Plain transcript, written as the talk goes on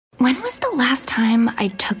When was the last time I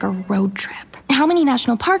took a road trip? How many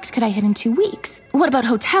national parks could I hit in 2 weeks? What about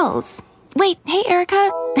hotels? Wait, hey,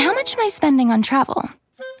 Erica, how much am I spending on travel?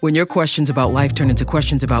 When your questions about life turn into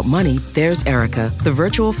questions about money, there's Erica, the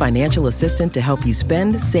virtual financial assistant to help you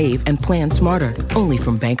spend, save, and plan smarter. Only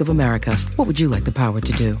from Bank of America. What would you like the power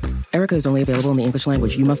to do? Erica is only available in the English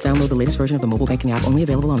language. You must download the latest version of the mobile banking app, only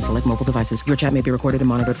available on select mobile devices. Your chat may be recorded and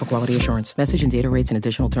monitored for quality assurance. Message and data rates and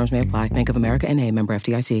additional terms may apply. Bank of America N.A., member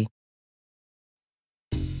FDIC.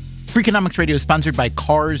 Freakonomics Radio is sponsored by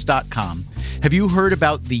Cars.com. Have you heard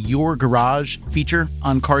about the Your Garage feature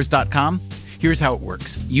on Cars.com? Here's how it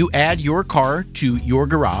works. You add your car to your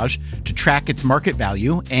garage to track its market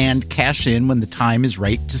value and cash in when the time is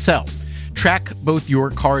right to sell. Track both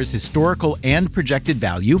your car's historical and projected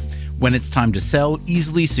value. When it's time to sell,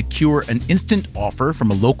 easily secure an instant offer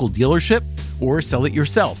from a local dealership or sell it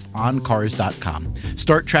yourself on Cars.com.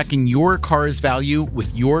 Start tracking your car's value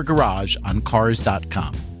with your garage on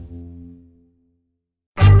Cars.com.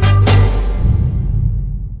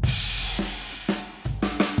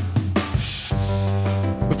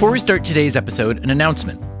 Before we start today's episode, an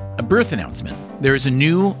announcement, a birth announcement. There is a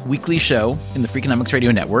new weekly show in the Freakonomics Radio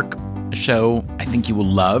Network, a show I think you will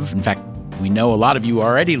love. In fact, we know a lot of you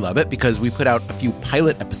already love it because we put out a few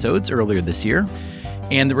pilot episodes earlier this year,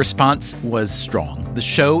 and the response was strong. The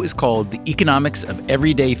show is called The Economics of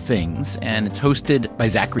Everyday Things, and it's hosted by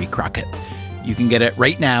Zachary Crockett. You can get it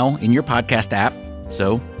right now in your podcast app,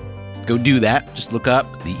 so go do that. Just look up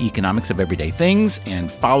The Economics of Everyday Things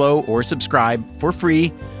and follow or subscribe for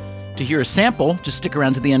free. To hear a sample, just stick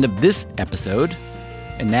around to the end of this episode.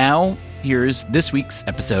 And now, here's this week's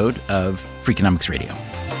episode of Freakonomics Radio.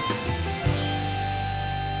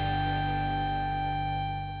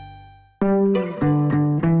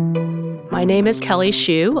 My name is Kelly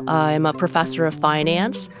Shue. I'm a professor of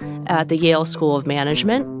finance at the Yale School of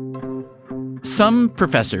Management. Some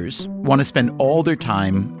professors want to spend all their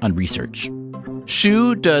time on research.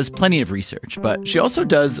 Shue does plenty of research, but she also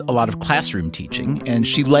does a lot of classroom teaching, and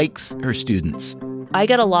she likes her students. I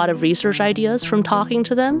get a lot of research ideas from talking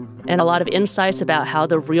to them and a lot of insights about how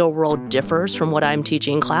the real world differs from what I'm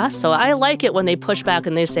teaching in class. So I like it when they push back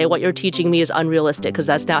and they say, what you're teaching me is unrealistic, because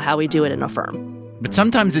that's not how we do it in a firm. But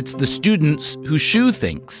sometimes it's the students who Shue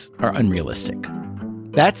thinks are unrealistic.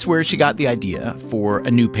 That's where she got the idea for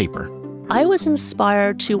a new paper. I was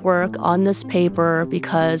inspired to work on this paper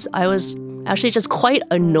because I was actually just quite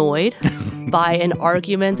annoyed by an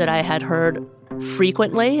argument that I had heard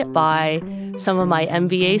frequently by some of my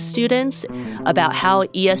MBA students about how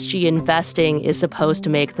ESG investing is supposed to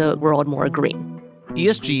make the world more green.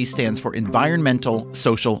 ESG stands for Environmental,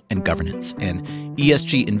 Social, and Governance, and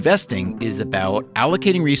ESG investing is about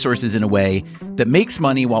allocating resources in a way that makes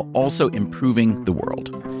money while also improving the world.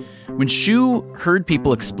 When Shue heard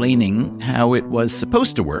people explaining how it was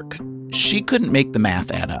supposed to work, she couldn't make the math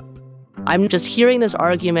add up. I'm just hearing this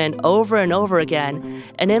argument over and over again,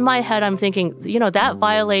 and in my head I'm thinking, that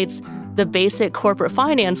violates the basic corporate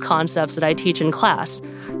finance concepts that I teach in class.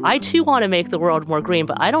 I too want to make the world more green,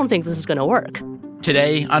 but I don't think this is going to work.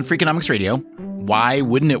 Today on Freakonomics Radio, why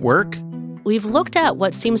wouldn't it work? We've looked at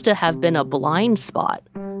what seems to have been a blind spot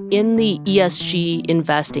in the ESG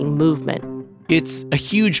investing movement. It's a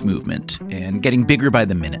huge movement and getting bigger by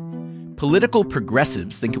the minute. Political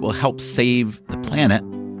progressives think it will help save the planet.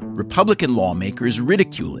 Republican lawmakers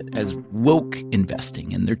ridicule it as woke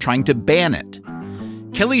investing, and they're trying to ban it.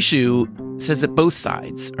 Kelly Shue says that both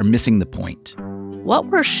sides are missing the point. What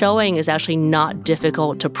we're showing is actually not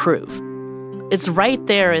difficult to prove. It's right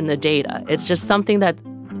there in the data. It's just something that,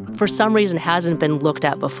 for some reason, hasn't been looked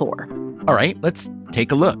at before. All right, let's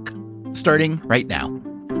take a look, starting right now.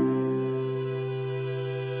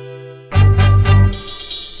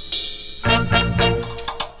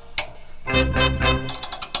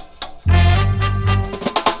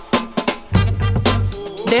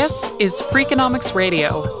 This is Freakonomics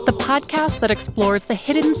Radio, the podcast that explores the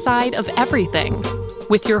hidden side of everything,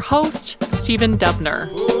 with your host, Stephen Dubner.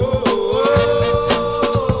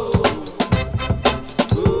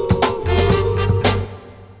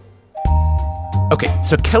 Okay,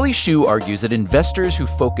 so Kelly Shue argues that investors who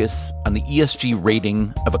focus on the ESG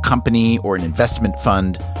rating of a company or an investment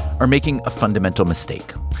fund are making a fundamental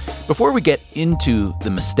mistake. Before we get into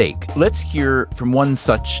the mistake, let's hear from one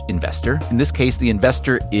such investor. In this case, the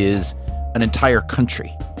investor is an entire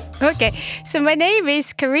country. Okay, so my name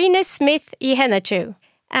is Karina Smith Ihenacho,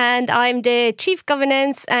 and I'm the Chief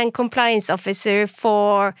Governance and Compliance Officer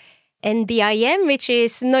for NBIM, which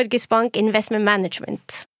is Norges Bank Investment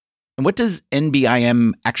Management. And what does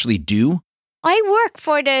NBIM actually do? I work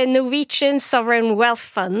for the Norwegian Sovereign Wealth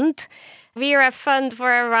Fund, We are a fund for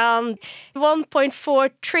around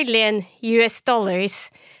 $1.4 trillion US.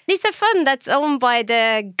 It's a fund that's owned by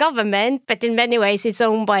the government, but in many ways it's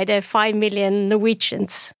owned by the 5 million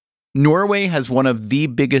Norwegians. Norway has one of the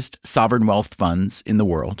biggest sovereign wealth funds in the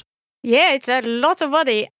world. Yeah, it's a lot of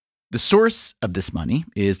money. The source of this money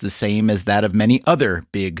is the same as that of many other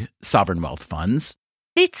big sovereign wealth funds.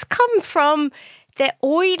 It's come from the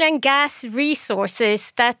oil and gas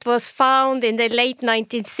resources that was found in the late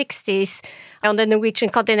 1960s on the Norwegian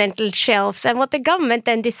continental shelves. And what the government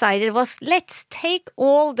then decided was, let's take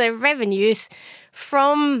all the revenues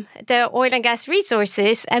from the oil and gas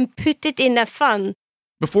resources and put it in a fund.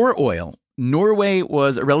 Before oil, Norway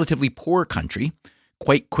was a relatively poor country.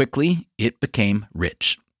 Quite quickly, it became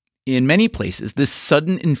rich. In many places, this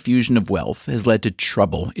sudden infusion of wealth has led to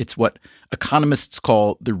trouble. It's what economists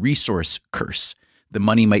call the resource curse. The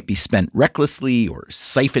money might be spent recklessly or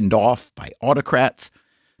siphoned off by autocrats.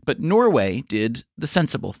 But Norway did the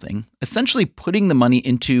sensible thing, essentially putting the money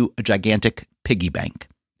into a gigantic piggy bank,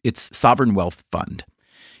 its sovereign wealth fund.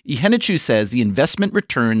 E.S.G says the investment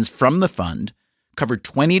returns from the fund covered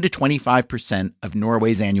 20 to 25% of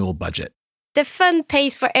Norway's annual budget. The fund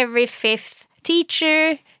pays for every fifth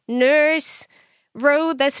teacher, nurse,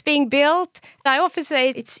 road that's being built. I often say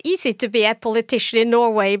it's easy to be a politician in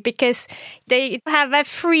Norway because they have a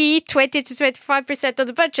free 20 to 25% of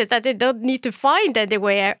the budget that they don't need to find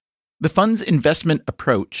anywhere. The fund's investment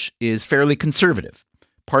approach is fairly conservative.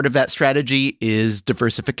 Part of that strategy is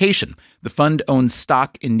diversification. The fund owns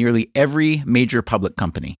stock in nearly every major public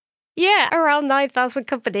company. Yeah, around 9,000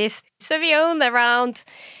 companies. So we own around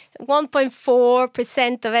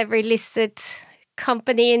 1.4% of every listed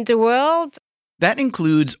company in the world. That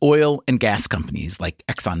includes oil and gas companies like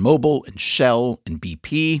ExxonMobil and Shell and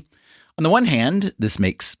BP. On the one hand, this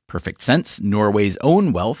makes perfect sense. Norway's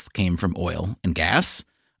own wealth came from oil and gas.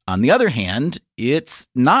 On the other hand, it's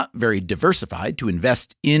not very diversified to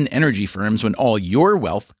invest in energy firms when all your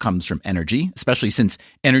wealth comes from energy, especially since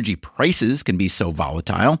energy prices can be so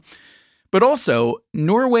volatile. But also,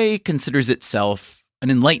 Norway considers itself an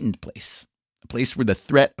enlightened place, a place where the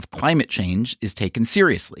threat of climate change is taken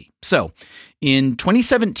seriously. So, in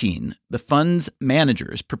 2017, the fund's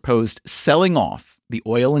managers proposed selling off the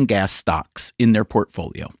oil and gas stocks in their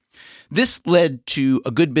portfolio. This led to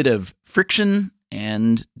a good bit of friction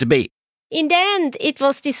and debate. In the end, it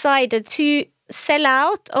was decided to sell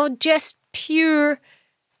out of just pure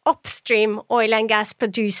upstream oil and gas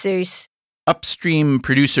producers. Upstream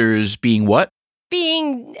producers being what?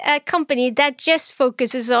 Being a company that just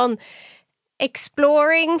focuses on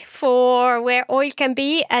exploring for where oil can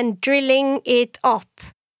be and drilling it up.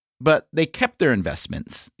 But they kept their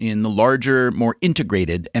investments in the larger, more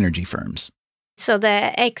integrated energy firms. So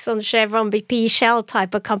the Exxon, Chevron, BP, Shell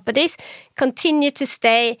type of companies continue to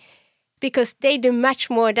stay because they do much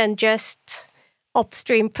more than just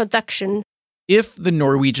upstream production. If the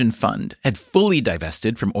Norwegian fund had fully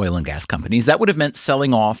divested from oil and gas companies, that would have meant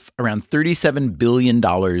selling off around $37 billion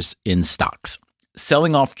in stocks.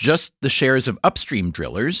 Selling off just the shares of upstream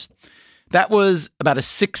drillers, that was about a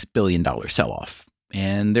 $6 billion sell-off.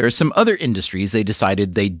 And there are some other industries they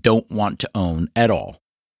decided they don't want to own at all.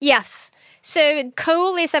 Yes. So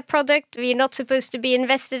coal is a product we're not supposed to be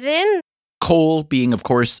invested in. Coal being, of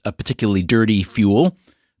course, a particularly dirty fuel,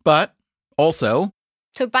 but also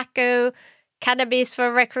tobacco, cannabis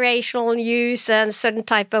for recreational use, and certain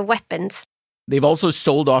type of weapons. They've also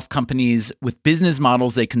sold off companies with business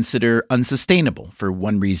models they consider unsustainable for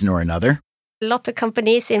one reason or another. A lot of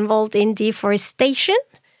companies involved in deforestation.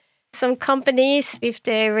 Some companies, if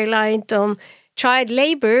they're reliant on child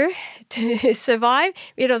labor to survive,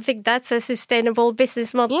 we don't think that's a sustainable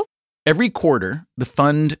business model. Every quarter, the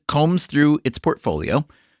fund combs through its portfolio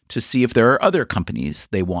to see if there are other companies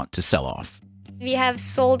they want to sell off. We have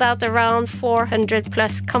sold out around 400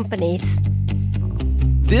 plus companies.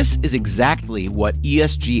 This is exactly what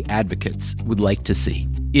ESG advocates would like to see.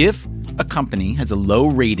 If a company has a low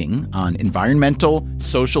rating on environmental,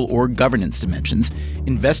 social, or governance dimensions,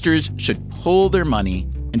 investors should pull their money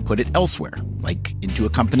and put it elsewhere, like into a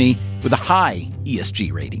company with a high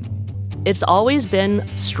ESG rating. It's always been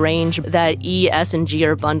strange that E, S, and G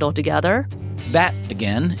are bundled together. That,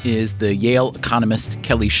 again, is the Yale economist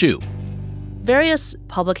Kelly Shue. Various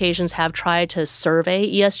publications have tried to survey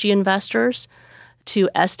ESG investors to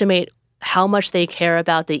estimate how much they care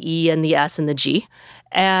about the E and the S and the G.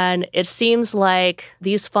 And it seems like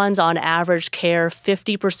these funds on average care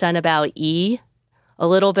 50% about E, a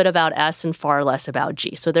little bit about S, and far less about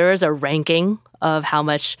G. So there is a ranking of how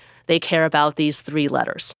much they care about these three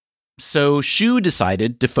letters. So Shue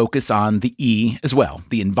decided to focus on the E as well,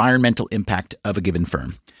 the environmental impact of a given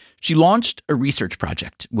firm. She launched a research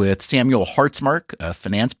project with Samuel Hartzmark, a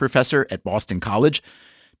finance professor at Boston College,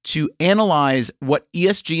 to analyze what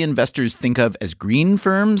ESG investors think of as green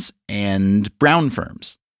firms and brown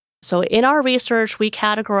firms. So in our research, we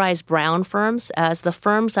categorize brown firms as the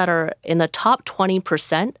firms that are in the top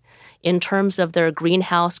 20% in terms of their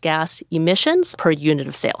greenhouse gas emissions per unit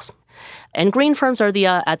of sales. And green firms are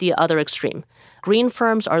at the other extreme. Green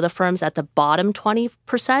firms are the firms at the bottom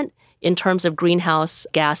 20% in terms of greenhouse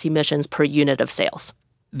gas emissions per unit of sales.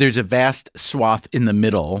 There's a vast swath in the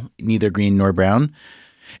middle, neither green nor brown,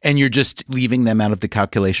 and you're just leaving them out of the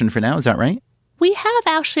calculation for now. Is that right? We have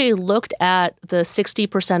actually looked at the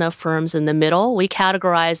 60% of firms in the middle. We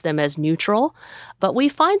categorize them as neutral, but we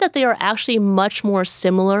find that they are actually much more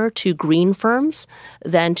similar to green firms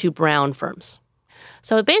than to brown firms.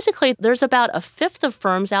 So basically, there's about a fifth of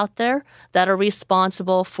firms out there that are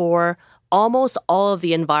responsible for almost all of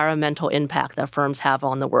the environmental impact that firms have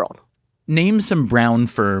on the world. Name some brown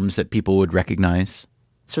firms that people would recognize.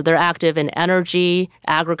 So they're active in energy,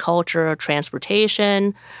 agriculture,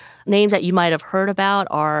 transportation. Names that you might have heard about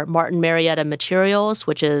are Martin Marietta Materials,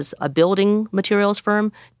 which is a building materials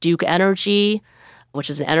firm, Duke Energy, which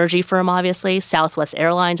is an energy firm, obviously, Southwest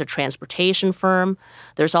Airlines, a transportation firm.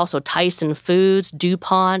 There's also Tyson Foods,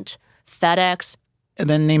 DuPont, FedEx. And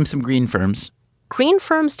then name some green firms. Green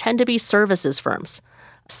firms tend to be services firms.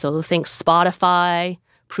 So think Spotify,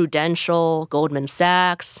 Prudential, Goldman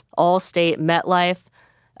Sachs, Allstate, MetLife,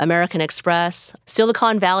 American Express.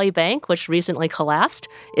 Silicon Valley Bank, which recently collapsed,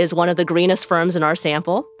 is one of the greenest firms in our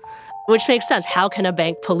sample, which makes sense. How can a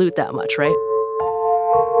bank pollute that much, right?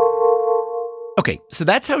 Okay, so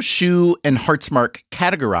that's how Shue and Hartzmark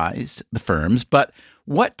categorized the firms, but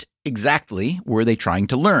what exactly were they trying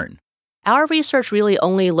to learn? Our research really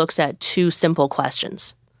only looks at two simple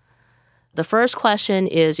questions. The first question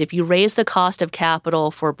is, if you raise the cost of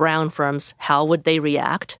capital for brown firms, how would they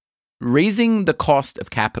react? Raising the cost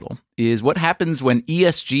of capital is what happens when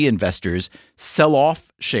ESG investors sell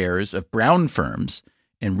off shares of brown firms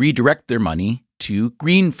and redirect their money to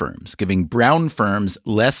green firms, giving brown firms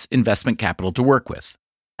less investment capital to work with.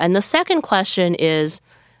 And the second question is,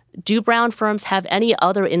 do brown firms have any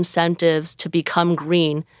other incentives to become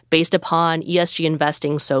green based upon ESG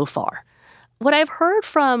investing so far? What I've heard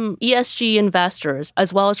from ESG investors,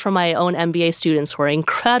 as well as from my own MBA students who are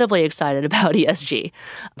incredibly excited about ESG,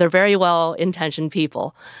 they're very well-intentioned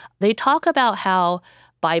people. They talk about how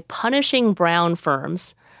by punishing brown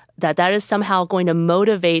firms, that is somehow going to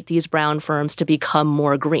motivate these brown firms to become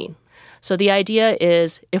more green. So the idea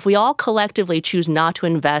is if we all collectively choose not to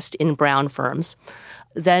invest in brown firms,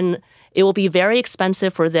 then it will be very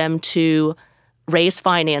expensive for them to raise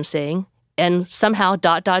financing and somehow ...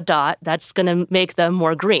 that's going to make them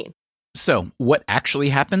more green. So what actually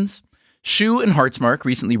happens? Shue and Hartzmark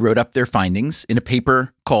recently wrote up their findings in a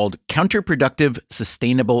paper called Counterproductive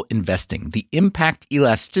Sustainable Investing, the Impact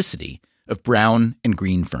Elasticity of Brown and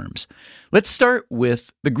Green Firms. Let's start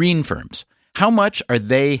with the green firms. How much are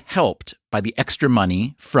they helped by the extra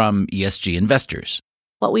money from ESG investors?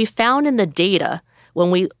 What we found in the data when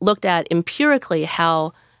we looked at empirically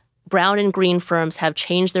how brown and green firms have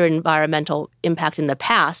changed their environmental impact in the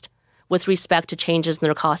past with respect to changes in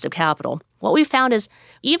their cost of capital, what we found is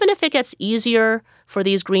even if it gets easier for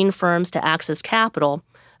these green firms to access capital,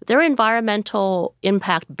 their environmental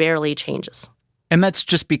impact barely changes. And that's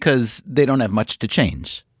just because they don't have much to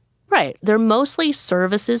change. Right. They're mostly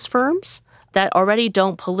services firms that already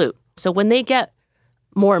don't pollute. So when they get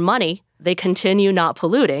more money, they continue not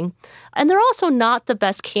polluting. And they're also not the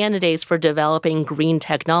best candidates for developing green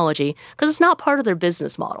technology because it's not part of their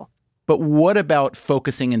business model. But what about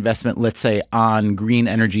focusing investment, let's say, on green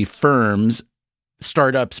energy firms,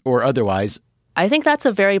 startups or otherwise? I think that's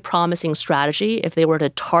a very promising strategy if they were to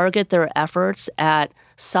target their efforts at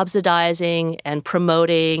subsidizing and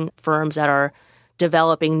promoting firms that are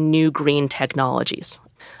developing new green technologies.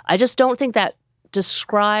 I just don't think that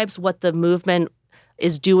describes what the movement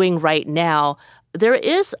is doing right now. There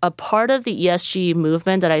is a part of the ESG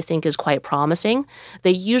movement that I think is quite promising.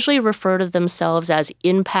 They usually refer to themselves as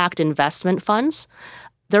impact investment funds.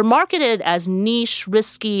 They're marketed as niche,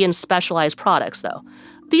 risky, and specialized products, though.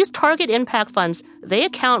 These target impact funds, they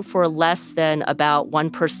account for less than about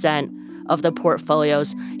 1% of the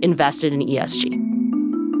portfolios invested in ESG.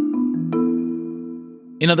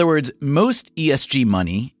 In other words, most ESG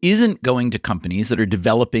money isn't going to companies that are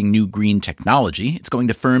developing new green technology. It's going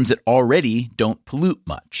to firms that already don't pollute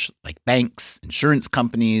much, like banks, insurance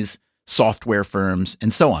companies, software firms,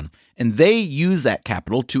 and so on. And they use that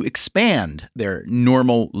capital to expand their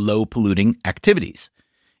normal low-polluting activities.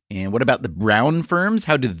 And what about the brown firms?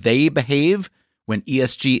 How do they behave when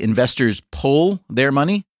ESG investors pull their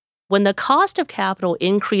money? When the cost of capital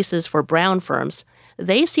increases for brown firms,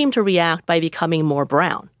 they seem to react by becoming more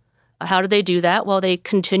brown. How do they do that? Well, they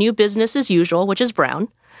continue business as usual, which is brown,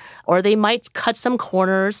 or they might cut some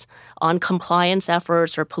corners on compliance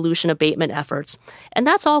efforts or pollution abatement efforts. And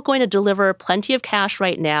that's all going to deliver plenty of cash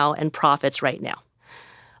right now and profits right now.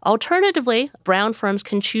 Alternatively, brown firms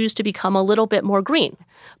can choose to become a little bit more green.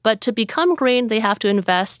 But to become green, they have to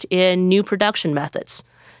invest in new production methods,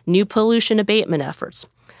 new pollution abatement efforts.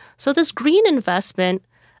 So this green investment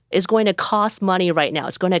is going to cost money right now.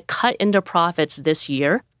 It's going to cut into profits this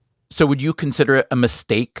year. So would you consider it a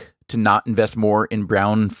mistake to not invest more in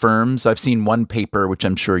brown firms? I've seen one paper, which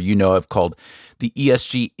I'm sure you know of, called the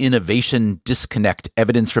ESG Innovation Disconnect,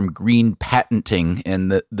 Evidence from Green Patenting.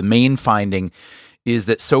 And the main finding is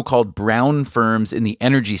that so-called brown firms in the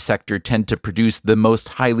energy sector tend to produce the most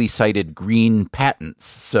highly cited green patents.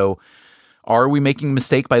 So are we making a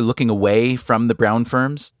mistake by looking away from the brown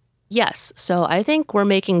firms? Yes. So I think we're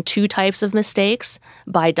making two types of mistakes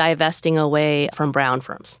by divesting away from brown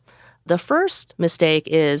firms. The first mistake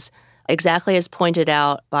is exactly as pointed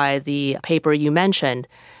out by the paper you mentioned,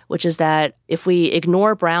 which is that if we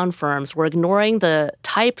ignore brown firms, we're ignoring the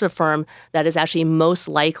type of firm that is actually most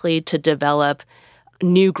likely to develop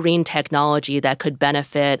new green technology that could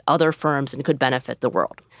benefit other firms and could benefit the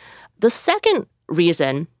world. The second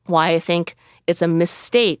reason why I think it's a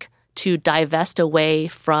mistake to divest away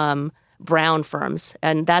from brown firms,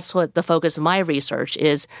 and that's what the focus of my research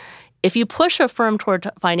is, if you push a firm toward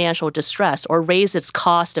financial distress or raise its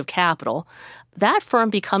cost of capital, that firm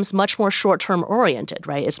becomes much more short-term oriented,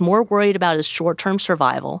 right? It's more worried about its short-term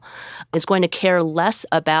survival. It's going to care less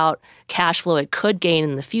about cash flow it could gain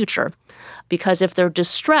in the future, because if they're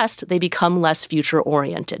distressed, they become less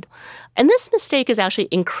future-oriented. And this mistake is actually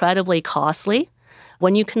incredibly costly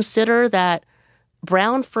when you consider that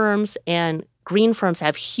brown firms and green firms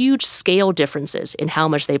have huge scale differences in how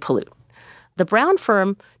much they pollute. The brown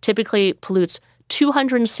firm typically pollutes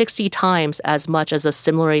 260 times as much as a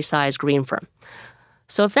similarly sized green firm.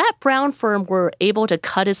 So if that brown firm were able to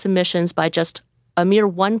cut its emissions by just a mere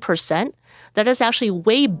 1%, that is actually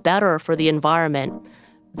way better for the environment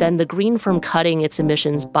than the green firm cutting its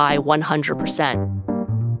emissions by 100%.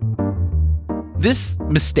 This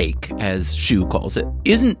mistake, as Shue calls it,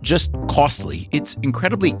 isn't just costly, it's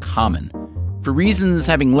incredibly common, for reasons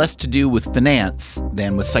having less to do with finance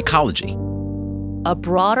than with psychology. A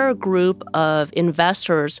broader group of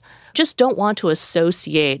investors just don't want to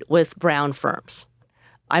associate with brown firms.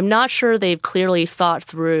 I'm not sure they've clearly thought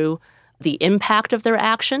through the impact of their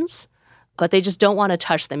actions, but they just don't want to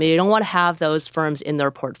touch them. They don't want to have those firms in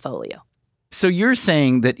their portfolio. So you're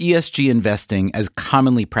saying that ESG investing, as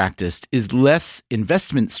commonly practiced, is less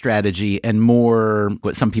investment strategy and more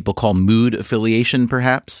what some people call mood affiliation,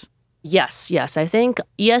 perhaps? Yes. I think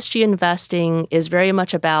ESG investing is very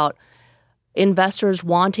much about investors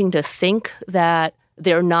wanting to think that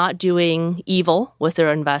they're not doing evil with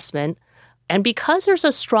their investment. And because there's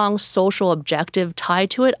a strong social objective tied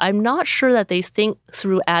to it, I'm not sure that they think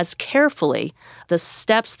through as carefully the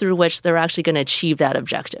steps through which they're actually going to achieve that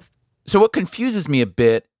objective. So what confuses me a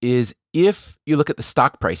bit is if you look at the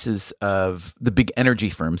stock prices of the big energy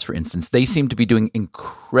firms, for instance, they seem to be doing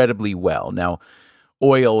incredibly well. Now,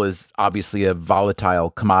 oil is obviously a volatile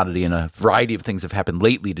commodity, and a variety of things have happened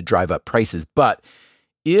lately to drive up prices. But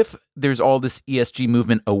if there's all this ESG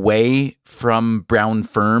movement away from brown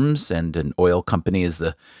firms, and an oil company is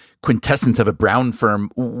the quintessence of a brown firm,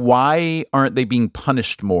 why aren't they being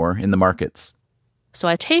punished more in the markets? So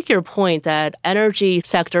I take your point that energy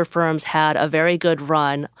sector firms had a very good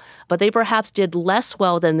run, but they perhaps did less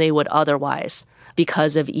well than they would otherwise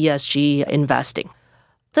because of ESG investing.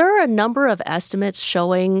 There are a number of estimates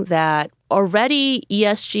showing that already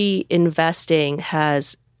ESG investing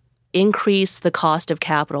has increased the cost of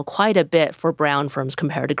capital quite a bit for brown firms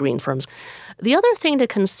compared to green firms. The other thing to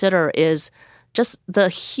consider is just the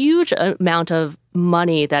huge amount of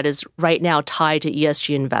money that is right now tied to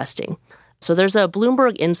ESG investing. So there's a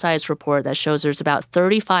Bloomberg Insights report that shows there's about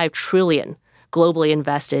 $35 trillion globally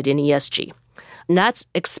invested in ESG. And that's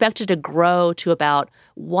expected to grow to about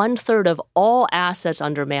 1/3 of all assets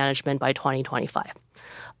under management by 2025.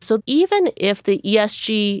 So even if the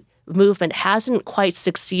ESG movement hasn't quite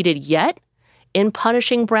succeeded yet in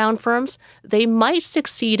punishing brown firms, they might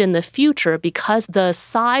succeed in the future because the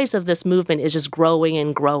size of this movement is just growing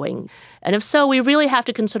and growing. And if so, we really have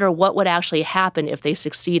to consider what would actually happen if they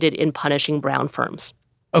succeeded in punishing brown firms.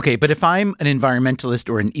 Okay, but if I'm an environmentalist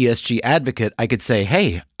or an ESG advocate, I could say,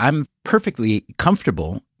 hey, I'm perfectly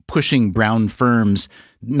comfortable pushing brown firms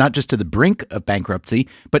not just to the brink of bankruptcy,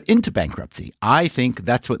 but into bankruptcy. I think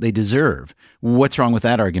that's what they deserve. What's wrong with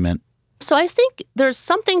that argument? So I think there's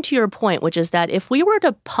something to your point, which is that if we were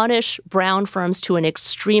to punish brown firms to an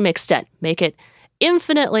extreme extent, make it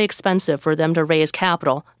infinitely expensive for them to raise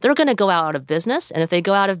capital, they're going to go out of business. And if they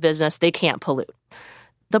go out of business, they can't pollute.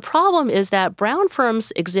 The problem is that brown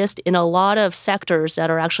firms exist in a lot of sectors that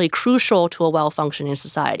are actually crucial to a well-functioning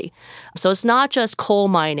society. So it's not just coal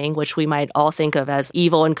mining, which we might all think of as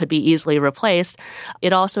evil and could be easily replaced.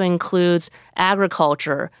 It also includes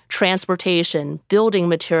agriculture, transportation, building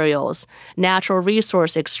materials, natural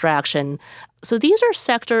resource extraction. So these are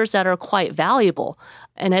sectors that are quite valuable.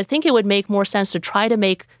 And I think it would make more sense to try to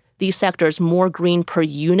make these sectors more green per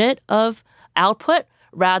unit of output,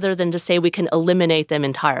 rather than to say we can eliminate them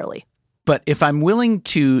entirely. But if I'm willing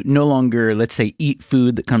to no longer, let's say, eat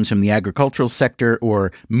food that comes from the agricultural sector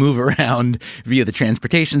or move around via the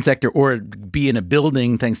transportation sector or be in a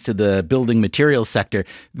building thanks to the building materials sector,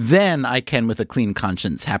 then I can, with a clean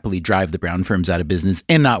conscience, happily drive the brown firms out of business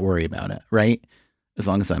and not worry about it, right? As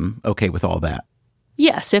long as I'm okay with all that.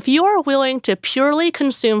 Yes, if you are willing to purely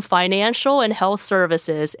consume financial and health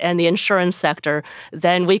services and the insurance sector,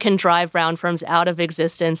 then we can drive brown firms out of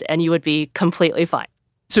existence and you would be completely fine.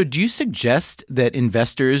 So do you suggest that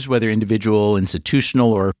investors, whether individual,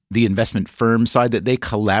 institutional, or the investment firm side, that they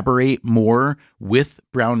collaborate more with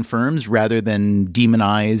brown firms rather than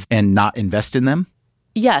demonize and not invest in them?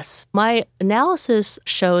 Yes. My analysis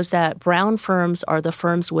shows that brown firms are the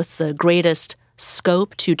firms with the greatest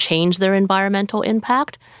scope to change their environmental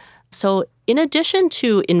impact. So in addition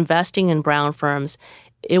to investing in brown firms,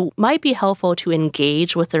 it might be helpful to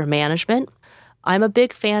engage with their management. I'm a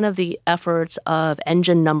big fan of the efforts of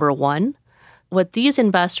Engine Number 1. What these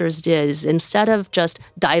investors did is instead of just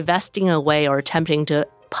divesting away or attempting to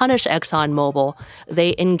punish ExxonMobil,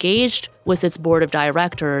 they engaged with its board of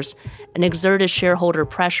directors and exerted shareholder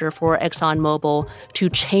pressure for ExxonMobil to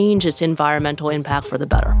change its environmental impact for the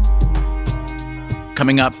better.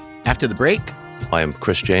 Coming up after the break. I am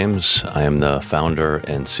Chris James. I am the founder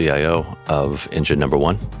and CIO of Engine Number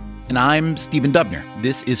 1. And I'm Stephen Dubner.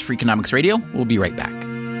 This is Freakonomics Radio. We'll be right back.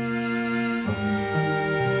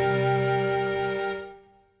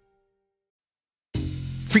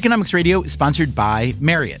 Freakonomics Radio is sponsored by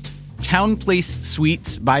Marriott. Town Place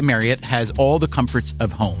Suites by Marriott has all the comforts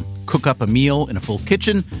of home. Cook up a meal in a full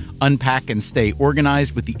kitchen, unpack and stay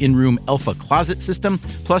organized with the in-room Elfa closet system,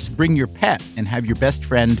 plus bring your pet and have your best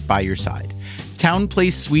friend by your side. Town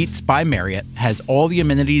Place Suites by Marriott has all the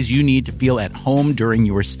amenities you need to feel at home during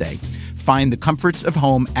your stay. Find the comforts of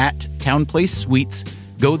home at Town Place Suites.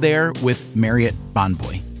 Go there with Marriott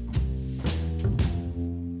Bonvoy.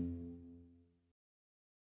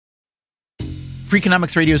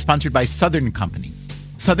 Freakonomics Radio is sponsored by Southern Company.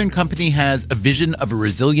 Southern Company has a vision of a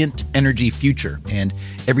resilient energy future, and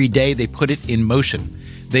every day they put it in motion.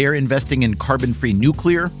 They are investing in carbon-free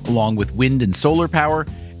nuclear, along with wind and solar power,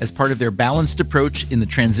 as part of their balanced approach in the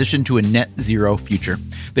transition to a net zero future.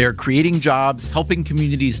 They are creating jobs, helping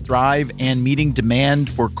communities thrive, and meeting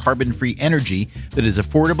demand for carbon-free energy that is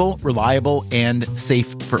affordable, reliable, and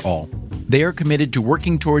safe for all. They are committed to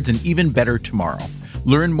working towards an even better tomorrow.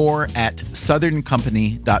 Learn more at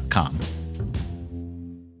southerncompany.com.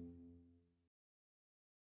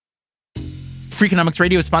 Freakonomics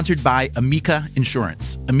Radio is sponsored by Amica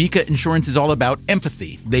Insurance. Amica Insurance is all about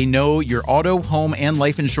empathy. They know your auto, home, and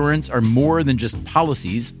life insurance are more than just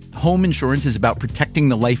policies. Home insurance is about protecting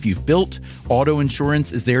the life you've built. Auto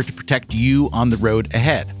insurance is there to protect you on the road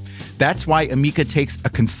ahead. That's why Amica takes a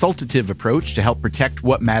consultative approach to help protect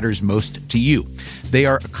what matters most to you. They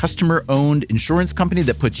are a customer-owned insurance company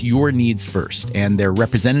that puts your needs first, and their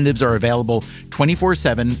representatives are available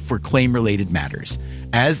 24/7 for claim-related matters.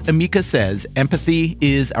 As Amica says, empathy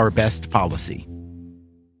is our best policy.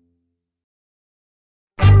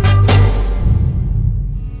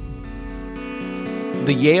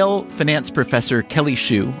 The Yale finance professor Kelly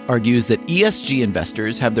Shue argues that E.S.G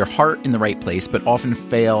investors have their heart in the right place but often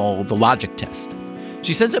fail the logic test.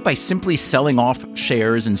 She says that by simply selling off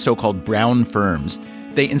shares in so-called brown firms,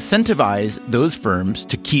 they incentivize those firms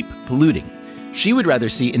to keep polluting. She would rather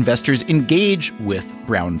see investors engage with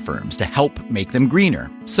brown firms to help make them greener.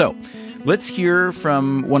 So let's hear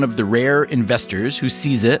from one of the rare investors who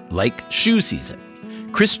sees it like Shue sees it.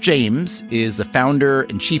 Chris James is the founder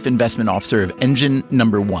and chief investment officer of Engine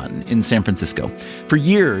Number 1 in San Francisco. For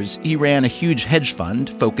years, he ran a huge hedge fund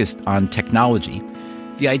focused on technology.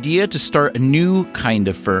 The idea to start a new kind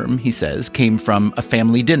of firm, he says, came from a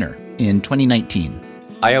family dinner in 2019.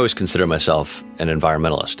 I always consider myself an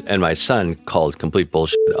environmentalist, and my son called complete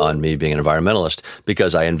bullshit on me being an environmentalist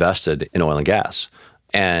because I invested in oil and gas.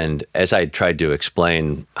 And as I tried to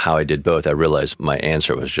explain how I did both, I realized my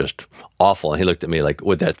answer was just awful. And he looked at me like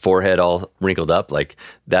with that forehead all wrinkled up, like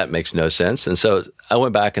that makes no sense. And so I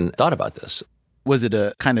went back and thought about this. Was it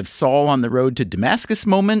a kind of Saul on the road to Damascus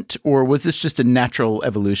moment, or was this just a natural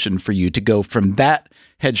evolution for you to go from that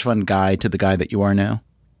hedge fund guy to the guy that you are now?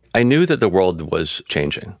 I knew that the world was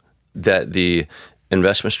changing, that the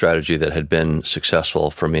investment strategy that had been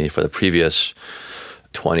successful for me for the previous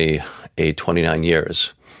 28, 29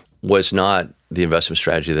 years was not the investment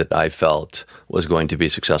strategy that I felt was going to be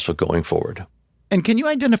successful going forward. And can you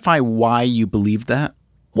identify why you believed that?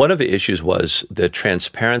 One of the issues was the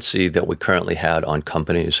transparency that we currently had on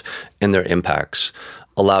companies and their impacts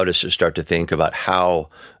allowed us to start to think about how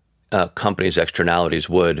companies' externalities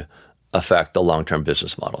would affect the long-term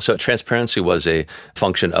business model. So transparency was a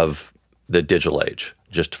function of the digital age,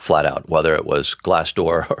 just flat out, whether it was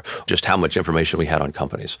Glassdoor or just how much information we had on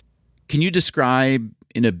companies. Can you describe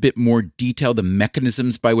in a bit more detail the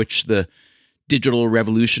mechanisms by which the digital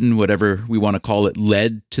revolution, whatever we want to call it,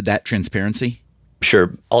 led to that transparency?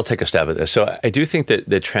 Sure. I'll take a stab at this. So I do think that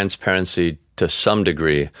the transparency to some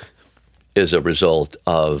degree is a result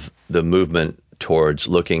of the movement towards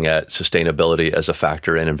looking at sustainability as a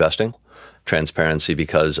factor in investing. Transparency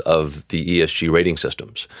because of the E.S.G rating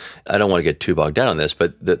systems. I don't want to get too bogged down on this,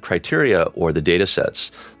 but the criteria or the data sets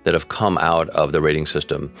that have come out of the rating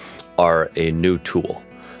system are a new tool.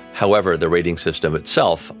 However, the rating system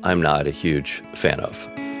itself, I'm not a huge fan of.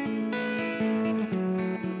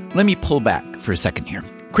 Let me pull back for a second here.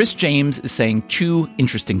 Chris James is saying two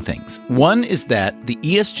interesting things. One is that the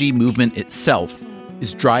E.S.G movement itself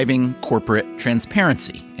is driving corporate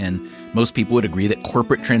transparency, and most people would agree that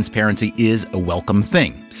corporate transparency is a welcome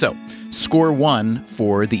thing. So, score one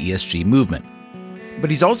for the ESG movement. But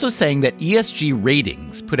he's also saying that ESG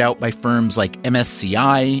ratings put out by firms like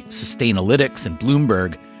MSCI, Sustainalytics, and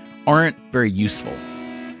Bloomberg aren't very useful.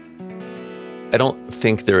 I don't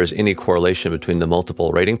think there is any correlation between the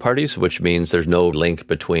multiple rating parties, which means there's no link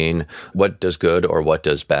between what does good or what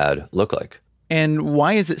does bad look like. And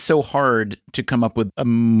why is it so hard to come up with a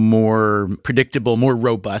more predictable, more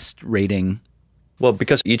robust rating? Well,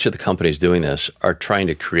 because each of the companies doing this are trying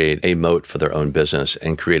to create a moat for their own business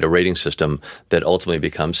and create a rating system that ultimately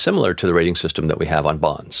becomes similar to the rating system that we have on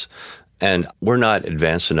bonds. And we're not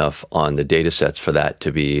advanced enough on the data sets for that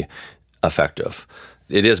to be effective.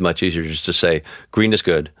 It is much easier just to say green is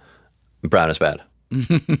good, brown is bad.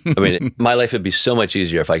 I mean, my life would be so much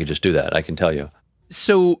easier if I could just do that, I can tell you.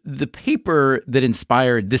 So the paper that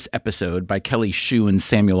inspired this episode by Kelly Shue and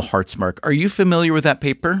Samuel Hartzmark, are you familiar with that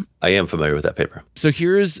paper? I am familiar with that paper. So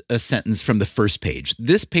here's a sentence from the first page.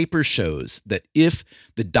 This paper shows that if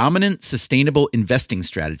the dominant sustainable investing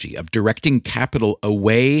strategy of directing capital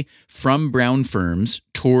away from brown firms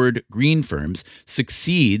toward green firms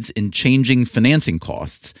succeeds in changing financing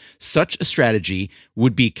costs, such a strategy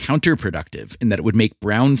would be counterproductive in that it would make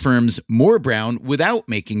brown firms more brown without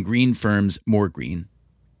making green firms more green.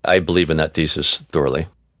 I believe in that thesis thoroughly.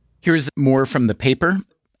 Here's more from the paper.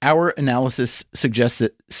 Our analysis suggests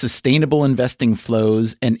that sustainable investing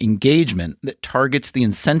flows and engagement that targets the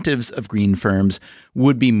incentives of green firms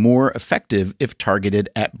would be more effective if targeted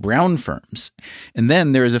at brown firms. And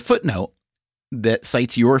then there is a footnote that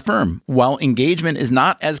cites your firm. While engagement is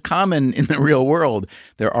not as common in the real world,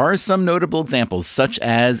 there are some notable examples, such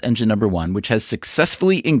as Engine Number One, which has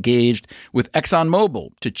successfully engaged with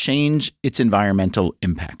ExxonMobil to change its environmental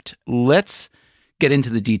impact. Let's get into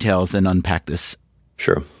the details and unpack this.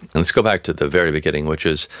 Sure. And let's go back to the very beginning, which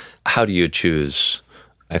is how do you choose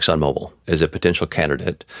ExxonMobil as a potential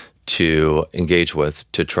candidate to engage with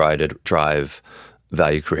to try to drive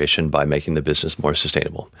value creation by making the business more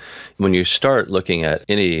sustainable? When you start looking at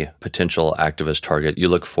any potential activist target, you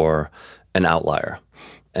look for an outlier.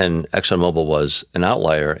 And ExxonMobil was an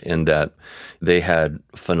outlier in that they had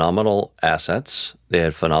phenomenal assets, they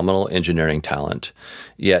had phenomenal engineering talent,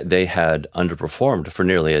 yet they had underperformed for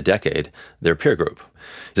nearly a decade their peer group.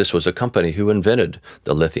 This was a company who invented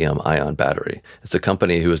the lithium-ion battery. It's a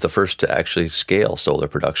company who was the first to actually scale solar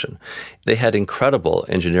production. They had incredible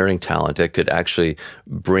engineering talent that could actually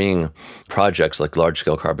bring projects like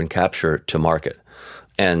large-scale carbon capture to market.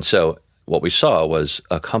 And so what we saw was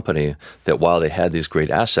a company that while they had these great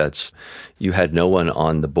assets, you had no one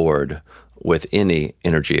on the board with any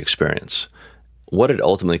energy experience. What it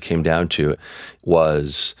ultimately came down to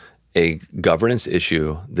was a governance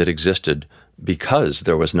issue that existed because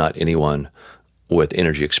there was not anyone with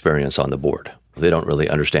energy experience on the board. They don't really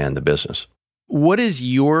understand the business. What is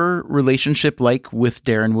your relationship like with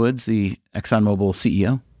Darren Woods, the ExxonMobil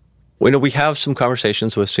CEO? Well, we have some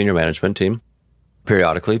conversations with senior management team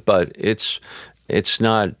periodically, but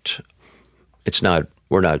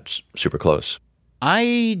we're not super close.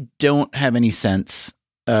 I don't have any sense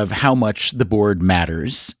of how much the board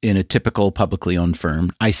matters in a typical publicly owned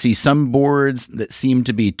firm. I see some boards that seem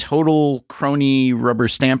to be total crony rubber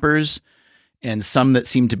stampers and some that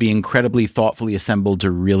seem to be incredibly thoughtfully assembled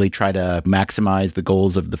to really try to maximize the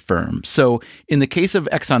goals of the firm. So in the case of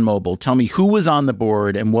ExxonMobil, tell me who was on the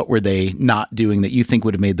board and what were they not doing that you think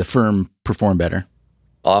would have made the firm perform better?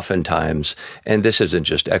 Oftentimes, and this isn't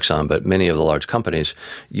just Exxon, but many of the large companies,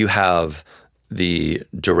 you have the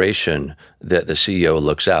duration that the CEO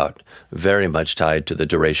looks out very much tied to the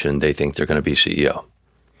duration they think they're going to be CEO.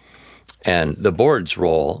 And the board's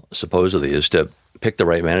role supposedly is to pick the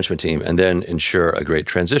right management team and then ensure a great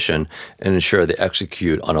transition and ensure they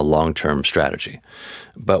execute on a long-term strategy.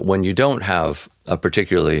 But when you don't have a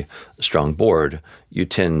particularly strong board, you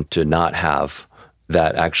tend to not have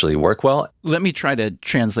that actually work well. Let me try to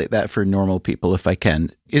translate that for normal people if I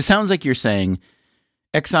can. It sounds like you're saying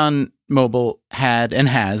ExxonMobil had and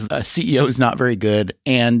has a CEO who's not very good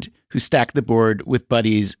and who stacked the board with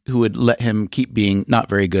buddies who would let him keep being not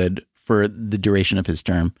very good for the duration of his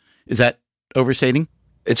term. Is that overstating?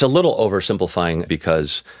 It's a little oversimplifying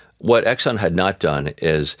because what Exxon had not done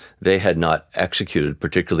is they had not executed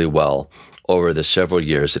particularly well over the several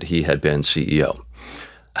years that he had been CEO.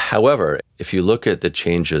 However, if you look at the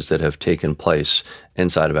changes that have taken place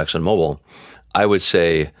inside of ExxonMobil, I would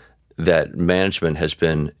say that management has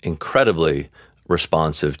been incredibly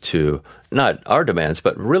responsive to not our demands,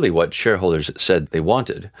 but really what shareholders said they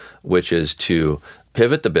wanted, which is to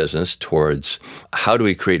pivot the business towards how do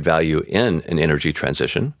we create value in an energy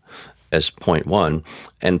transition as point one.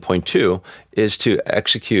 And point two is to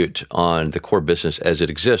execute on the core business as it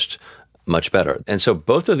exists much better. And so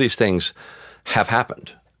both of these things have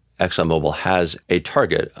happened. ExxonMobil has a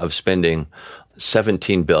target of spending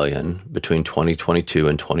 $17 billion between 2022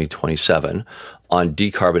 and 2027 on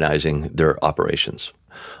decarbonizing their operations.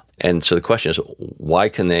 And so the question is, why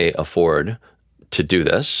can they afford to do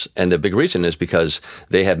this? And the big reason is because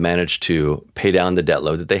they have managed to pay down the debt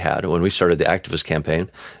load that they had. When we started the activist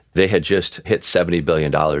campaign, they had just hit $70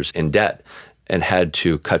 billion in debt and had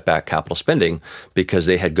to cut back capital spending because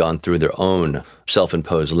they had gone through their own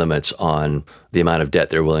self-imposed limits on the amount of debt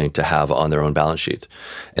they're willing to have on their own balance sheet.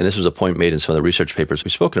 And this was a point made in some of the research papers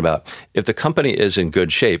we've spoken about. If the company is in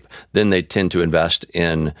good shape, then they tend to invest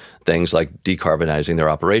in things like decarbonizing their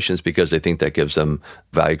operations because they think that gives them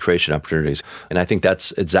value creation opportunities. And I think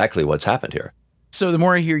that's exactly what's happened here. So the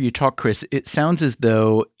more I hear you talk, Chris, it sounds as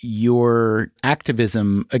though your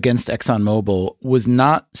activism against ExxonMobil was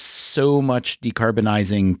not so much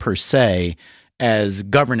decarbonizing per se as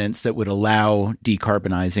governance that would allow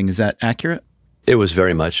decarbonizing. Is that accurate? It was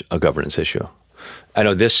very much a governance issue. I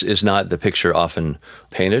know this is not the picture often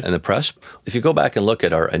painted in the press. If you go back and look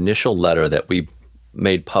at our initial letter that we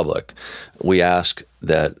made public, we ask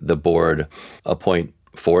that the board appoint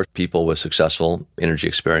 4 people with successful energy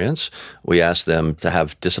experience. We asked them to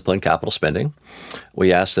have disciplined capital spending.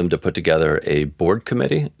 We asked them to put together a board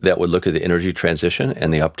committee that would look at the energy transition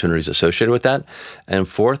and the opportunities associated with that. And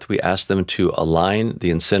fourth, we asked them to align the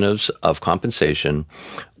incentives of compensation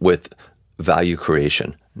with value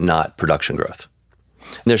creation, not production growth.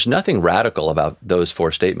 And there's nothing radical about those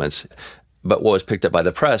 4 statements. But what was picked up by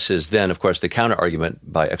the press is then, of course, the counter argument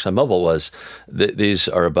by ExxonMobil was that these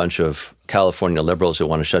are a bunch of California liberals who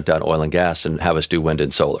want to shut down oil and gas and have us do wind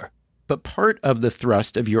and solar. But part of the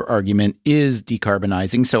thrust of your argument is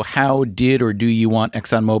decarbonizing. So how did or do you want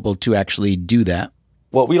ExxonMobil to actually do that?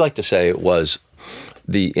 What we like to say was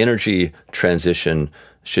the energy transition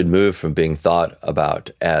should move from being thought about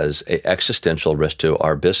as an existential risk to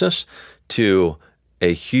our business to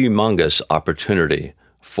a humongous opportunity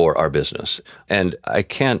for our business. And I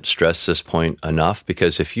can't stress this point enough,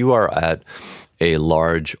 because if you are at a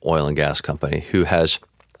large oil and gas company who has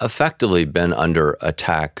effectively been under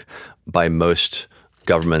attack by most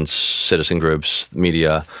governments, citizen groups,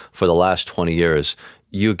 media for the last 20 years,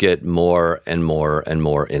 you get more and more and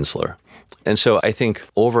more insular. And so I think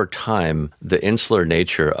over time, the insular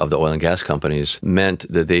nature of the oil and gas companies meant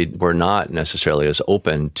that they were not necessarily as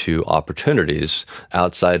open to opportunities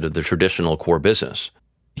outside of the traditional core business.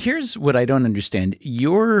 Here's what I don't understand.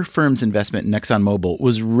 Your firm's investment in ExxonMobil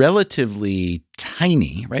was relatively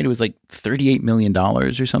tiny, right? It was like $38 million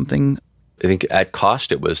or something. I think at cost,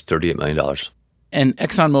 it was $38 million. And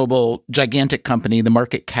ExxonMobil, gigantic company, the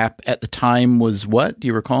market cap at the time was what? Do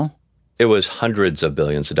you recall? It was hundreds of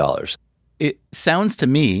billions of dollars. it sounds to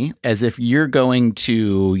me as if you're going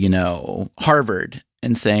to, Harvard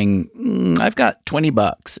and saying, I've got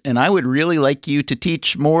 $20 and I would really like you to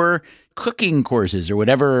teach more cooking courses or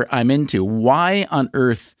whatever I'm into. Why on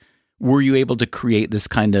earth were you able to create this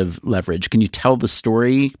kind of leverage? Can you tell the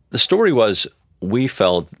story? The story was we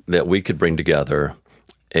felt that we could bring together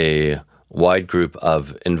a wide group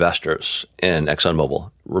of investors in ExxonMobil.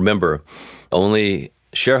 Remember, only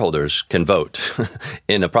shareholders can vote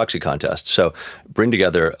in a proxy contest. So bring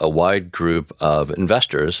together a wide group of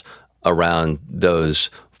investors around those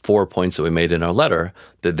 4 points that we made in our letter,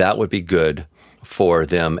 that would be good for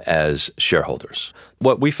them as shareholders.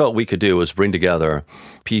 What we felt we could do was bring together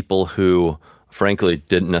people who, frankly,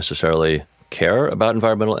 didn't necessarily care about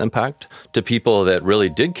environmental impact to people that really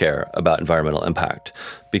did care about environmental impact,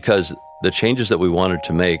 because the changes that we wanted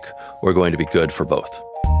to make were going to be good for both.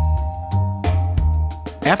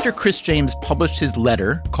 After Chris James published his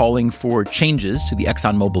letter calling for changes to the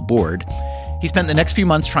ExxonMobil board, he spent the next few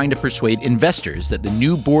months trying to persuade investors that the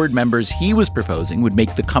new board members he was proposing would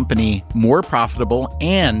make the company more profitable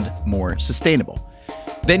and more sustainable.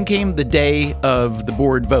 Then came the day of the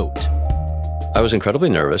board vote. I was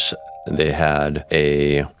incredibly nervous. They had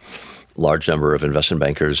a large number of investment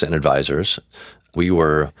bankers and advisors. We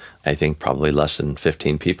were, I think, probably less than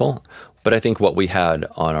 15 people. But I think what we had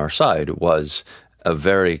on our side was a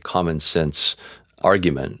very common sense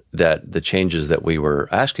argument that the changes that we were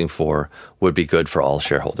asking for would be good for all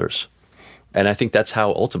shareholders. And I think that's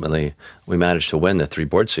how ultimately we managed to win the 3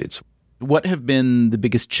 board seats. What have been the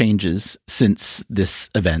biggest changes since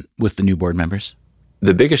this event with the new board members?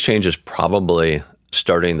 The biggest change is probably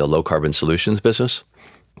starting the low carbon solutions business.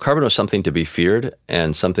 Carbon was something to be feared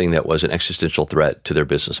and something that was an existential threat to their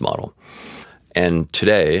business model. And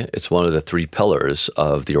today, it's one of the 3 pillars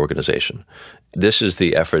of the organization. This is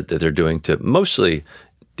the effort that they're doing to mostly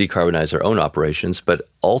decarbonize their own operations, but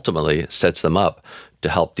ultimately sets them up to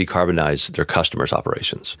help decarbonize their customers'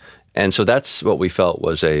 operations. And so that's what we felt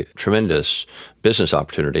was a tremendous business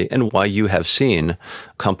opportunity, and why you have seen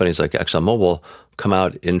companies like ExxonMobil come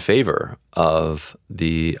out in favor of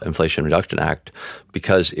the Inflation Reduction Act,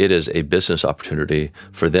 because it is a business opportunity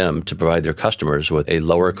for them to provide their customers with a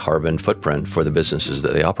lower carbon footprint for the businesses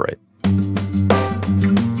that they operate.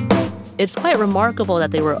 It's quite remarkable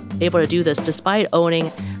that they were able to do this despite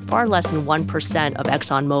owning far less than 1% of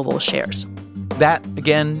ExxonMobil shares. That,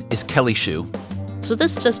 again, is Kelly Shue. So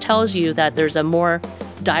this just tells you that there's a more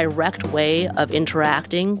direct way of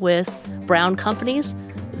interacting with brown companies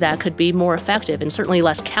that could be more effective and certainly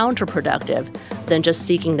less counterproductive than just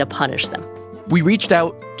seeking to punish them. We reached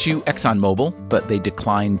out to ExxonMobil, but they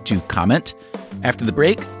declined to comment. After the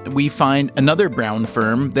break, we find another brown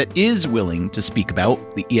firm that is willing to speak about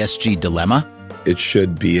the E.S.G. dilemma. It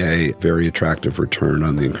should be a very attractive return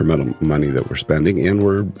on the incremental money that we're spending, and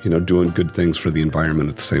we're, doing good things for the environment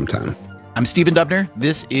at the same time. I'm Stephen Dubner.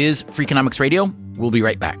 This is Freakonomics Radio. We'll be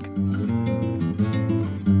right back.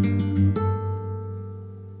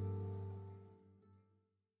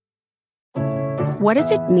 What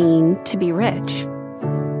does it mean to be rich?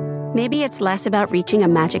 Maybe it's less about reaching a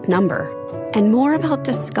magic number and more about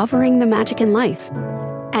discovering the magic in life.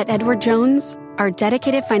 At Edward Jones, our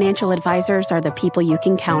dedicated financial advisors are the people you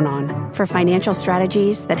can count on for financial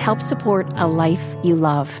strategies that help support a life you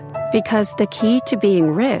love. Because the key to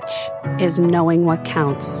being rich is knowing what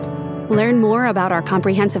counts. Learn more about our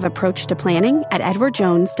comprehensive approach to planning at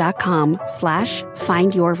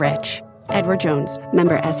edwardjones.com/findyourrich. Edward Jones,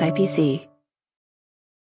 member SIPC.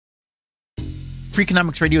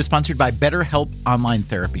 Freakonomics Radio is sponsored by BetterHelp Online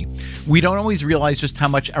Therapy. We don't always realize just how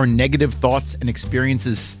much our negative thoughts and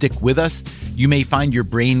experiences stick with us. You may find your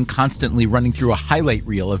brain constantly running through a highlight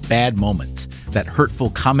reel of bad moments. That hurtful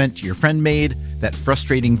comment your friend made, that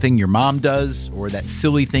frustrating thing your mom does, or that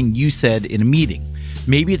silly thing you said in a meeting.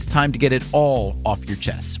 Maybe it's time to get it all off your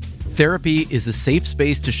chest. Therapy is a safe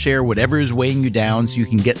space to share whatever is weighing you down so you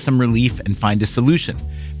can get some relief and find a solution.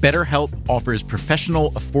 BetterHelp offers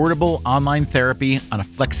professional, affordable online therapy on a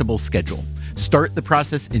flexible schedule. Start the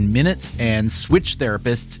process in minutes and switch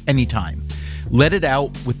therapists anytime. Let it out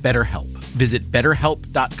with BetterHelp. Visit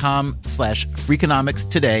betterhelp.com/Freakonomics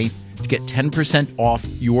today to get 10% off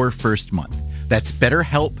your first month. That's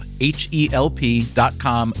BetterHelp,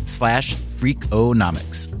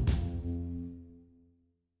 HELP.com/Freakonomics.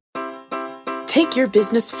 Take your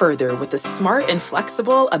business further with the smart and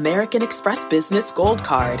flexible American Express Business Gold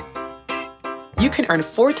Card. You can earn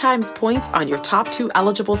 4 times points on your top 2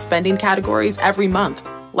 eligible spending categories every month,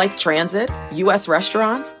 like transit, U.S.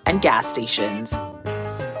 restaurants, and gas stations.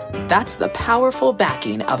 That's the powerful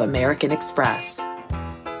backing of American Express.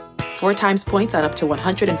 4 times points on up to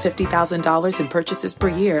 $150,000 in purchases per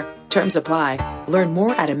year. Terms apply. Learn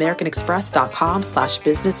more at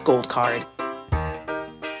americanexpress.com/businessgoldcard.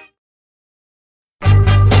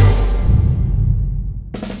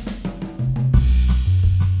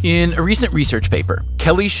 In a recent research paper,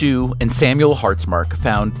 Kelly Shue and Samuel Hartzmark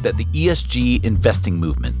found that the ESG investing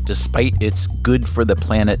movement, despite its good for the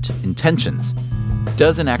planet intentions,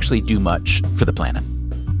 doesn't actually do much for the planet.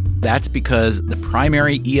 That's because the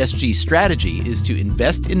primary ESG strategy is to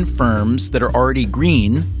invest in firms that are already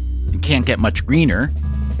green and can't get much greener,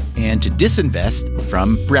 and to disinvest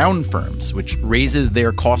from brown firms, which raises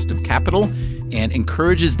their cost of capital and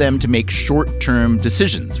encourages them to make short-term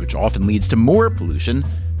decisions, which often leads to more pollution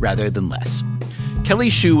rather than less. Kelly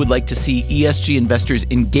Shue would like to see ESG investors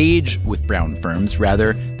engage with brown firms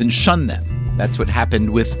rather than shun them. That's what happened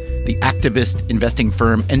with the activist investing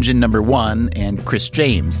firm Engine No. 1 and Chris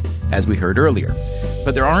James, as we heard earlier.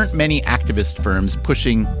 But there aren't many activist firms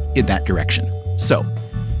pushing in that direction. So,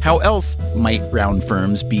 how else might brown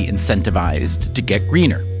firms be incentivized to get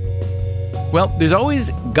greener? Well, there's always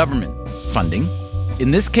government funding.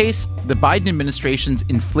 In this case, the Biden administration's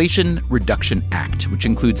Inflation Reduction Act, which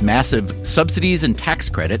includes massive subsidies and tax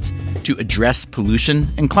credits to address pollution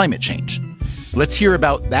and climate change. Let's hear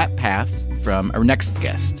about that path from our next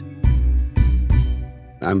guest.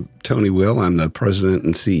 I'm Tony Will. I'm the president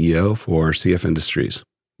and CEO for CF Industries.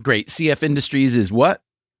 Great. CF Industries is what?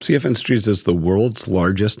 CF Industries is the world's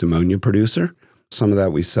largest ammonia producer. Some of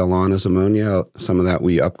that we sell on as ammonia. Some of that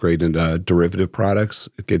we upgrade into derivative products.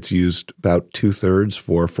 It gets used about 2/3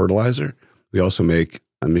 for fertilizer. We also make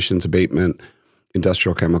emissions abatement,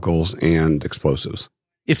 industrial chemicals, and explosives.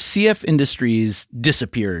 If CF Industries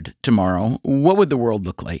disappeared tomorrow, what would the world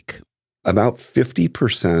look like? About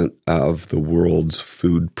 50% of the world's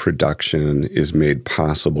food production is made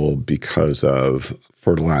possible because of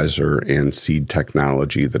fertilizer and seed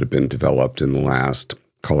technology that have been developed in the last,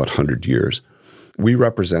 call it 100 years. We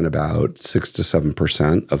represent about 6 to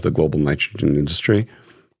 7% of the global nitrogen industry.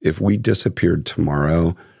 If we disappeared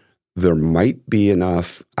tomorrow, there might be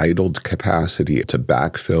enough idled capacity to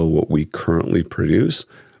backfill what we currently produce,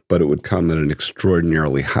 but it would come at an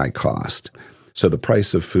extraordinarily high cost. So the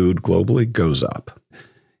price of food globally goes up.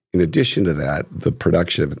 In addition to that, the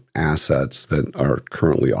production of assets that are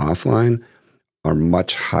currently offline are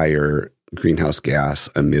much higher greenhouse gas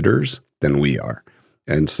emitters than we are.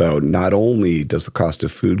 And so not only does the cost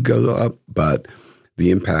of food go up, but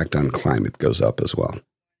the impact on climate goes up as well.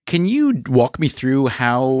 Can you walk me through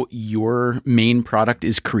how your main product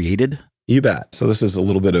is created? You bet. So this is a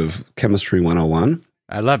little bit of chemistry 101.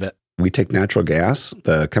 I love it. We take natural gas.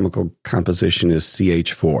 The chemical composition is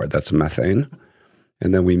CH4. That's methane.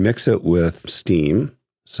 And then we mix it with steam,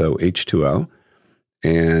 so H2O,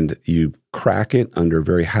 and you crack it under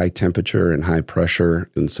very high temperature and high pressure.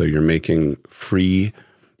 And so you're making free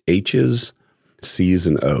H's, C's,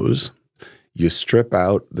 and O's. You strip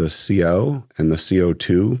out the CO and the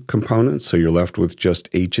CO2 components, so you're left with just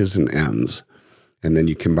H's and N's. And then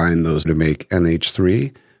you combine those to make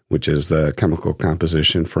NH3, which is the chemical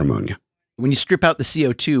composition for ammonia. When you strip out the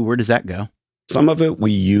CO2, where does that go? Some of it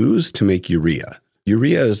we use to make urea.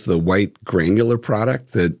 Urea is the white granular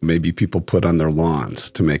product that maybe people put on their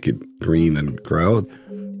lawns to make it green and grow.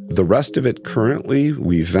 The rest of it currently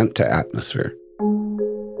we vent to atmosphere.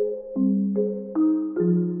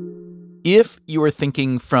 If you are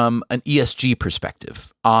thinking from an ESG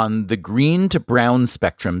perspective, on the green to brown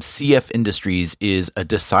spectrum, CF Industries is a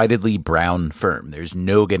decidedly brown firm. There's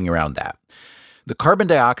no getting around that. The carbon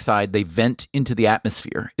dioxide they vent into the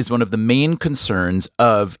atmosphere is one of the main concerns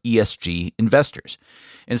of ESG investors.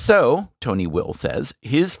 And so, Tony Will says,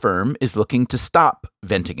 his firm is looking to stop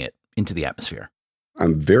venting it into the atmosphere.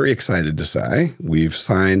 I'm very excited to say we've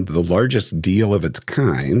signed the largest deal of its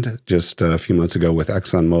kind just a few months ago with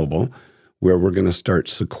ExxonMobil, where we're going to start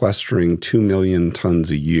sequestering 2 million tons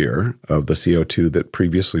a year of the CO2 that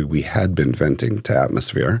previously we had been venting to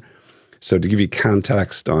atmosphere. So to give you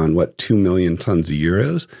context on what 2 million tons a year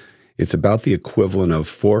is, it's about the equivalent of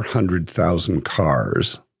 400,000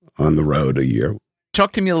 cars on the road a year.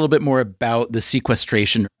 Talk to me a little bit more about the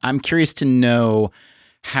sequestration. I'm curious to know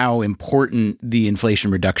how important the Inflation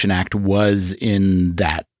Reduction Act was in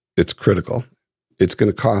that. It's critical. It's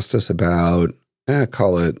going to cost us about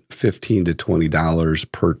call it $15 to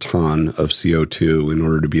 $20 per ton of CO2 in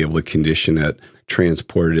order to be able to condition it,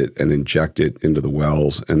 transport it, and inject it into the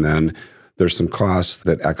wells. And then there's some costs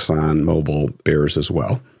that ExxonMobil bears as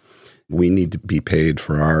well. We need to be paid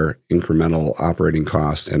for our incremental operating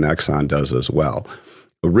costs, and Exxon does as well.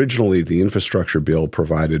 Originally, the infrastructure bill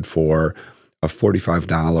provided for a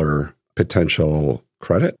 $45 potential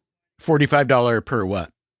credit. $45 per what?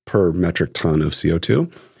 Per metric ton of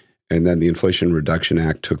CO2. And then the Inflation Reduction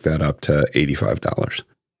Act took that up to $85.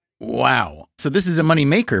 Wow. So this is a money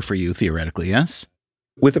maker for you, theoretically, yes?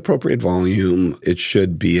 With appropriate volume, it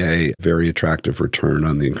should be a very attractive return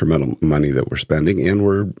on the incremental money that we're spending, and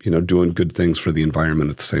we're, doing good things for the environment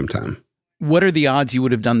at the same time. What are the odds you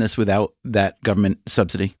would have done this without that government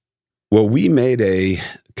subsidy? Well, we made a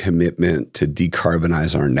commitment to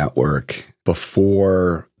decarbonize our network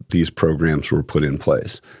before these programs were put in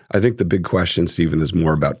place. I think the big question, Stephen, is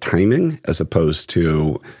more about timing as opposed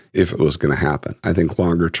to if it was going to happen. I think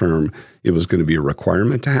longer term, it was going to be a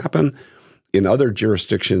requirement to happen. In other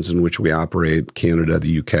jurisdictions in which we operate, Canada,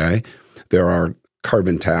 the UK, there are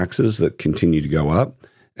carbon taxes that continue to go up.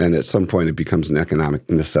 And at some point, it becomes an economic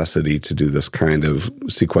necessity to do this kind of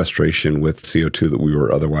sequestration with CO2 that we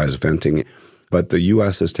were otherwise venting. But the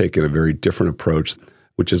U.S. has taken a very different approach,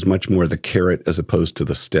 which is much more the carrot as opposed to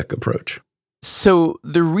the stick approach. So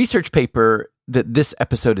the research paper that this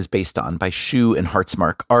episode is based on by Shue and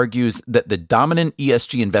Hartzmark argues that the dominant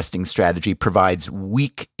ESG investing strategy provides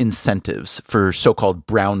weak incentives for so-called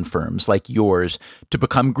brown firms like yours to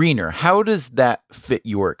become greener. How does that fit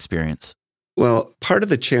your experience? Well, part of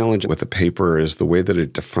the challenge with the paper is the way that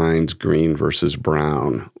it defines green versus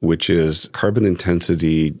brown, which is carbon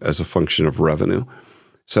intensity as a function of revenue.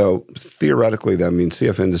 So theoretically, that means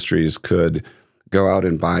CF Industries could go out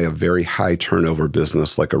and buy a very high turnover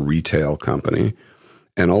business like a retail company.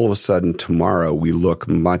 And all of a sudden, tomorrow, we look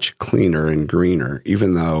much cleaner and greener,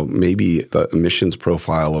 even though maybe the emissions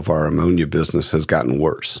profile of our ammonia business has gotten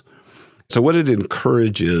worse. So what it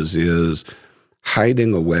encourages is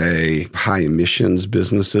hiding away high emissions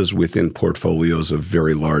businesses within portfolios of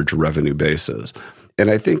very large revenue bases. And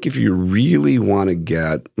I think if you really want to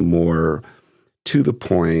get more to the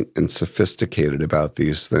point and sophisticated about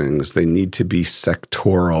these things, they need to be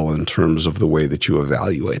sectoral in terms of the way that you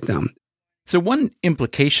evaluate them. So one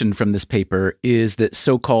implication from this paper is that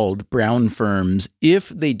so-called brown firms, if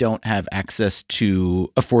they don't have access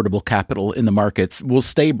to affordable capital in the markets, will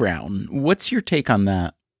stay brown. What's your take on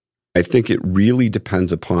that? I think it really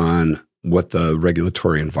depends upon what the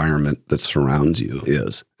regulatory environment that surrounds you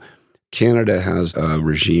is. Canada has a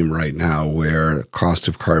regime right now where cost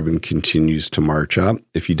of carbon continues to march up.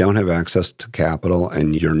 If you don't have access to capital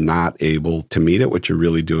and you're not able to meet it, what you're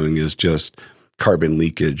really doing is just carbon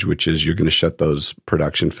leakage, which is you're going to shut those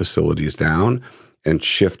production facilities down and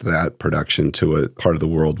shift that production to a part of the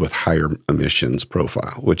world with higher emissions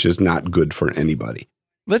profile, which is not good for anybody.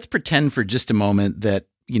 Let's pretend for just a moment that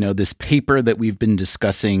this paper that we've been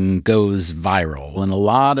discussing goes viral, and a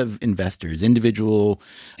lot of investors, individual,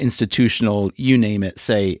 institutional, you name it,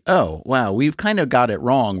 say, oh, wow, we've kind of got it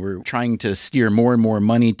wrong. We're trying to steer more and more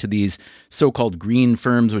money to these so-called green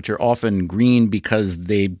firms, which are often green because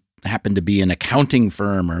they happen to be an accounting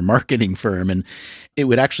firm or a marketing firm. And it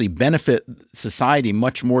would actually benefit society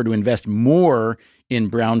much more to invest more in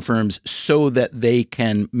brown firms so that they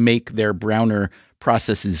can make their browner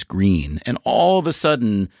processes green. And all of a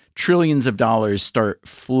sudden, trillions of dollars start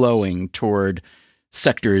flowing toward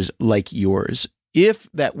sectors like yours. If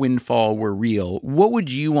that windfall were real, what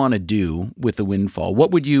would you want to do with the windfall?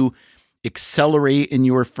 What would you accelerate in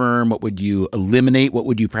your firm? What would you eliminate? What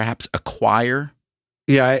would you perhaps acquire?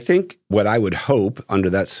 Yeah, I think what I would hope under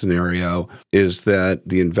that scenario is that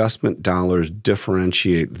the investment dollars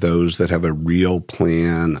differentiate those that have a real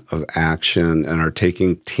plan of action and are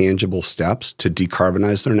taking tangible steps to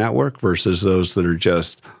decarbonize their network versus those that are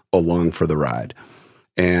just along for the ride.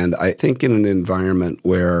 And I think in an environment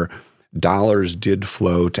where dollars did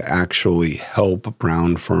flow to actually help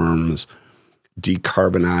brown firms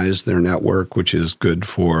decarbonize their network, which is good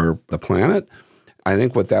for the planet, I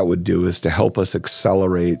think what that would do is to help us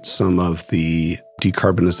accelerate some of the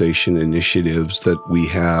decarbonization initiatives that we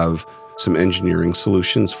have some engineering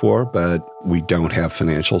solutions for, but we don't have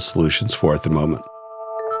financial solutions for at the moment.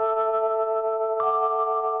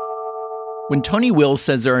 When Tony Will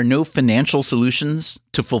says there are no financial solutions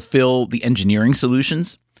to fulfill the engineering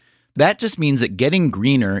solutions, that just means that getting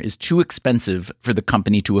greener is too expensive for the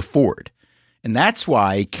company to afford. And that's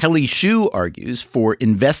why Kelly Shue argues for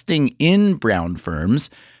investing in brown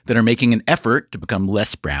firms that are making an effort to become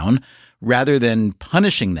less brown rather than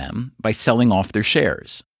punishing them by selling off their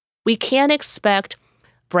shares. We can't expect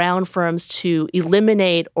brown firms to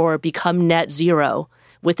eliminate or become net zero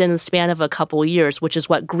within the span of a couple of years, which is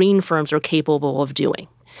what green firms are capable of doing.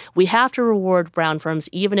 We have to reward brown firms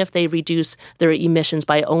even if they reduce their emissions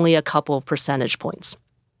by only a couple of percentage points.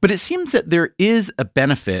 But it seems that there is a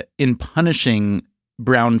benefit in punishing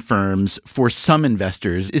brown firms for some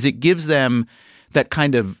investors, is it gives them that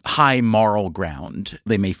kind of high moral ground.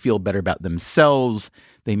 They may feel better about themselves.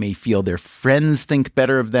 They may feel their friends think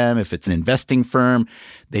better of them if it's an investing firm.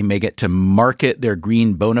 They may get to market their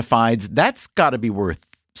green bona fides. That's got to be worth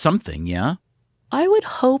something, yeah? I would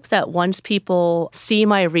hope that once people see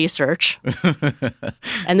my research,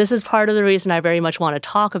 and this is part of the reason I very much want to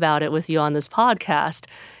talk about it with you on this podcast,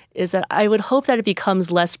 is that I would hope that it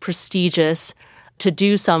becomes less prestigious to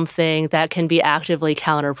do something that can be actively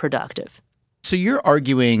counterproductive. So you're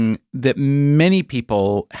arguing that many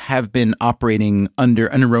people have been operating under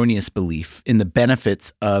an erroneous belief in the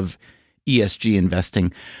benefits of ESG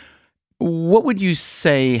investing. What would you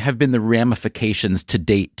say have been the ramifications to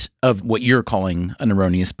date of what you're calling an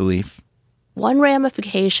erroneous belief? One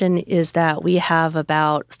ramification is that we have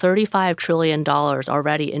about $35 trillion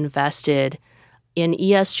already invested in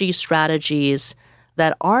ESG strategies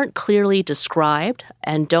that aren't clearly described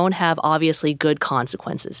and don't have obviously good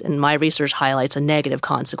consequences. And my research highlights a negative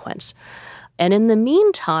consequence. And in the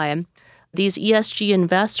meantime, these ESG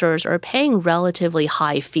investors are paying relatively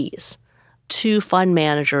high fees to fund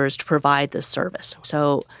managers to provide this service.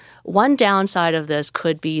 So one downside of this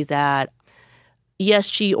could be that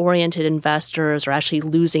ESG-oriented investors are actually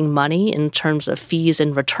losing money in terms of fees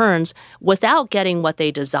and returns without getting what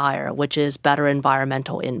they desire, which is better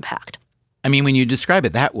environmental impact. I mean, when you describe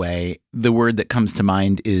it that way, the word that comes to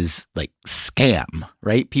mind is like scam,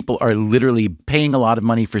 right? People are literally paying a lot of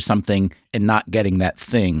money for something and not getting that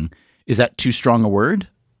thing. Is that too strong a word?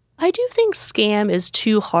 I do think scam is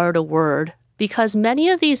too hard a word because many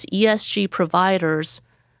of these ESG providers,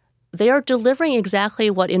 they are delivering exactly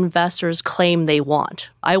what investors claim they want.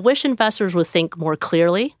 I wish investors would think more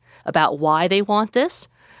clearly about why they want this,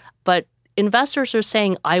 but investors are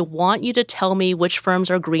saying, I want you to tell me which firms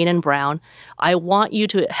are green and brown. I want you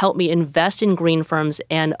to help me invest in green firms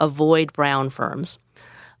and avoid brown firms.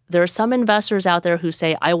 There are some investors out there who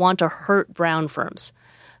say, I want to hurt brown firms.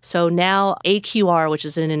 So now AQR, which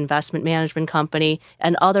is an investment management company,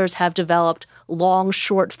 and others have developed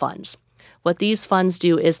long-short funds. What these funds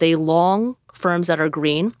do is they long firms that are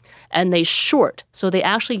green and they short. So they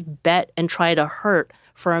actually bet and try to hurt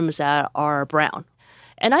firms that are brown.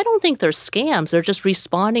 And I don't think they're scams. They're just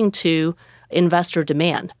responding to investor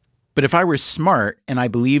demand. But if I were smart and I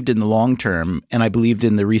believed in the long term and I believed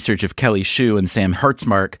in the research of Kelly Shue and Sam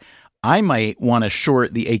Hartzmark, I might want to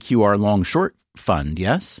short the AQR long short fund,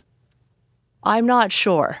 yes? I'm not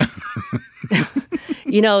sure.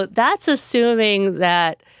 That's assuming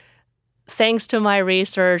that thanks to my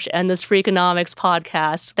research and this Freakonomics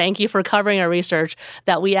podcast, thank you for covering our research,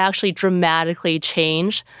 that we actually dramatically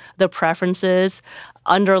change the preferences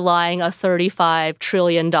underlying a $35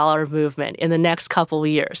 trillion movement in the next couple of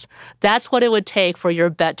years. That's what it would take for your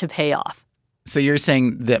bet to pay off. So you're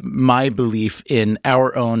saying that my belief in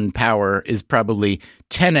our own power is probably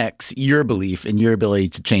 10x your belief in your ability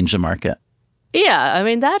to change the market. Yeah, I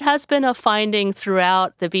mean, that has been a finding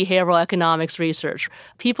throughout the behavioral economics research.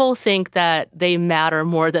 People think that they matter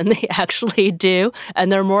more than they actually do,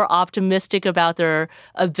 and they're more optimistic about their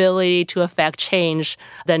ability to affect change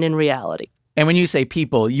than in reality. And when you say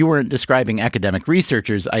people, you weren't describing academic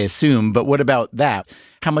researchers, I assume, but what about that?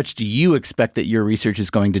 How much do you expect that your research is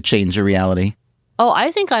going to change the reality? Oh,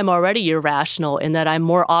 I think I'm already irrational in that I'm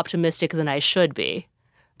more optimistic than I should be.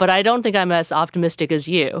 But I don't think I'm as optimistic as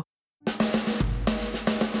you.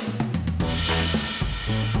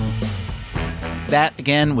 That,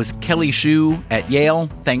 again, was Kelly Shue at Yale.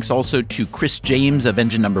 Thanks also to Chris James of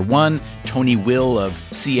Engine No. 1, Tony Will of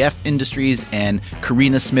CF Industries, and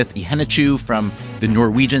Karina Smith Ihenachu from the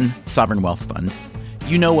Norwegian Sovereign Wealth Fund.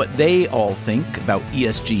 You know what they all think about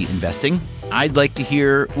ESG investing. I'd like to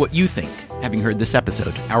hear what you think, having heard this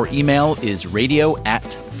episode. Our email is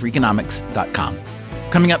radio@freakonomics.com.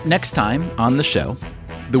 Coming up next time on the show,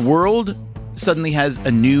 the world suddenly has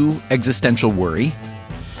a new existential worry,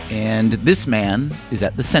 and this man is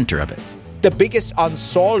at the center of it. The biggest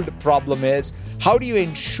unsolved problem is, how do you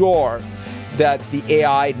ensure that the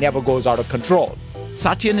AI never goes out of control?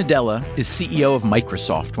 Satya Nadella is CEO of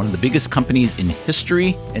Microsoft, one of the biggest companies in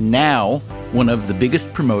history, and now one of the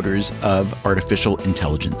biggest promoters of artificial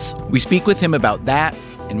intelligence. We speak with him about that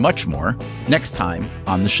and much more next time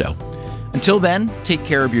on the show. Until then, take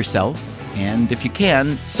care of yourself, and if you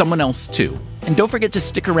can, someone else too. And don't forget to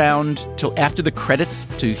stick around till after the credits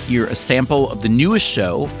to hear a sample of the newest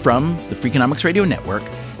show from the Freakonomics Radio Network.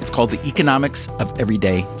 It's called The Economics of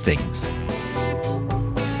Everyday Things.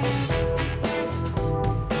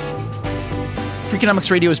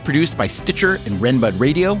 Freakonomics Radio is produced by Stitcher and Renbud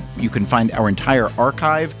Radio. You can find our entire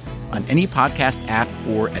archive on any podcast app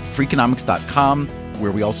or at freakonomics.com,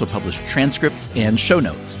 where we also publish transcripts and show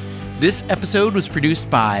notes. This episode was produced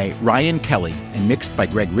by Ryan Kelly and mixed by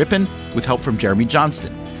Greg Rippin with help from Jeremy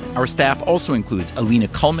Johnston. Our staff also includes Alina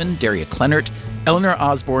Kuhlman, Daria Kleinert, Eleanor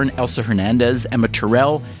Osborne, Elsa Hernandez, Emma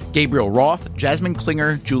Terrell, Gabriel Roth, Jasmine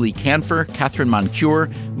Klinger, Julie Canfer, Catherine Moncure,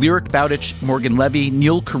 Lyric Bowditch, Morgan Levy,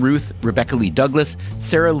 Neil Carruth, Rebecca Lee Douglas,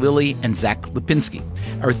 Sarah Lilly, and Zach Lipinski.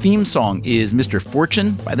 Our theme song is Mr.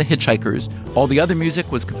 Fortune by the Hitchhikers. All the other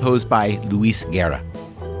music was composed by Luis Guerra.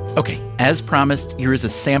 Okay, as promised, here is a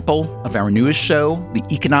sample of our newest show, The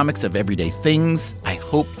Economics of Everyday Things. I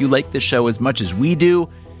hope you like this show as much as we do,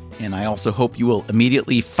 and I also hope you will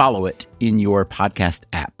immediately follow it in your podcast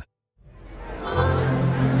app.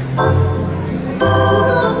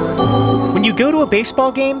 When you go to a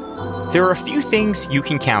baseball game, there are a few things you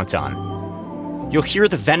can count on. You'll hear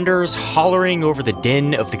the vendors hollering over the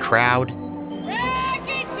din of the crowd.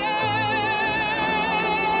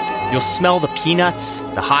 You'll smell the peanuts,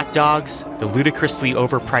 the hot dogs, the ludicrously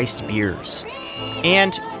overpriced beers.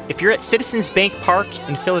 And if you're at Citizens Bank Park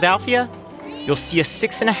in Philadelphia, you'll see a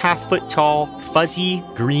 6.5-foot tall, fuzzy,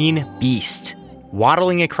 green beast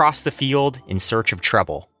waddling across the field in search of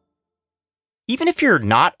trouble. Even if you're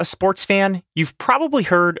not a sports fan, you've probably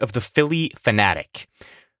heard of the Phillie Phanatic.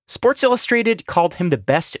 Sports Illustrated called him the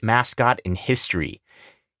best mascot in history.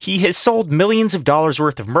 He has sold millions of dollars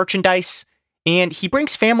worth of merchandise, and he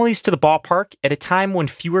brings families to the ballpark at a time when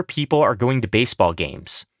fewer people are going to baseball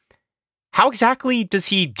games. How exactly does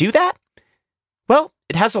he do that? Well,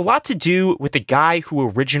 it has a lot to do with the guy who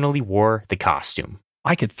originally wore the costume.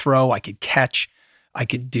 I could throw, I could catch, I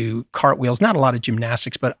could do cartwheels, not a lot of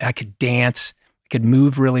gymnastics, but I could dance, I could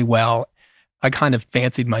move really well. I kind of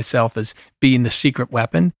fancied myself as being the secret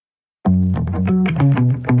weapon.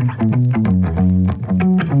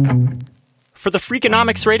 For the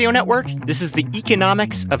Freakonomics Radio Network, this is the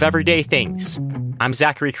Economics of Everyday Things. I'm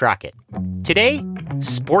Zachary Crockett. Today,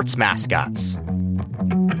 sports mascots.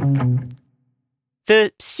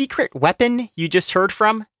 The secret weapon you just heard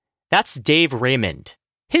from, that's Dave Raymond.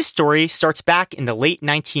 His story starts back in the late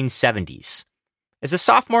 1970s. As a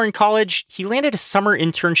sophomore in college, he landed a summer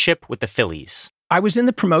internship with the Phillies. I was in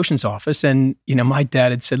the promotions office and, my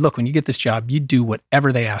dad had said, look, when you get this job, you do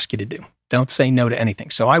whatever they ask you to do. Don't say no to anything.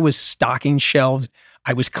 So I was stocking shelves.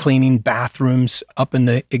 I was cleaning bathrooms up in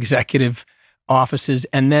the executive offices.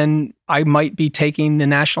 And then I might be taking the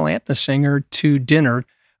national anthem singer to dinner.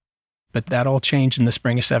 But that all changed in the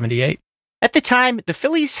spring of 78. At the time, the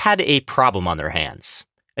Phillies had a problem on their hands.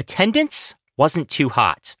 Attendance wasn't too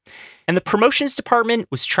hot. And the promotions department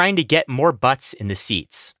was trying to get more butts in the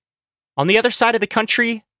seats. On the other side of the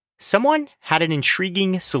country, someone had an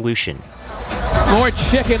intriguing solution. More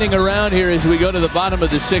chickening around here as we go to the bottom of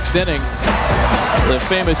the sixth inning. The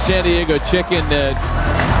famous San Diego chicken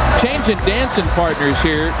changing dancing partners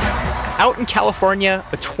here. Out in California,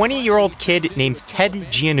 a 20-year-old kid named Ted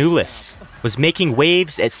Giannoulis was making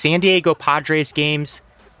waves at San Diego Padres games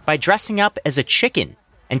by dressing up as a chicken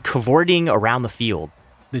and cavorting around the field.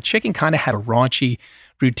 The chicken kind of had a raunchy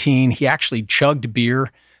routine. He actually chugged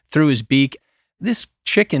beer through his beak. This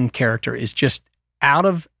chicken character is just out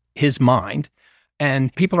of his mind.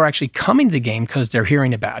 And people are actually coming to the game because they're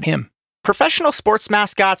hearing about him. Professional sports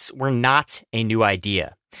mascots were not a new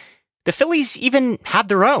idea. The Phillies even had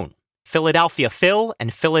their own, Philadelphia Phil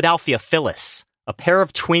and Philadelphia Phyllis, a pair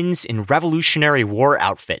of twins in Revolutionary War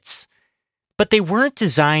outfits. But they weren't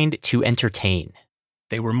designed to entertain.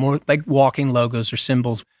 They were more like walking logos or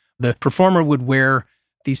symbols. The performer would wear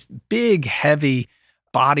these big, heavy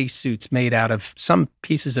bodysuits made out of some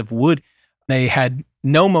pieces of wood. They had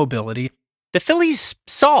no mobility. The Phillies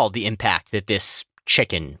saw the impact that this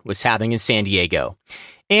chicken was having in San Diego,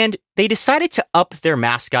 and they decided to up their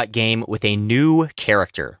mascot game with a new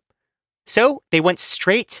character. So they went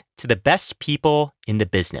straight to the best people in the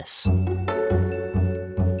business.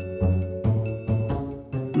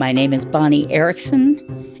 My name is Bonnie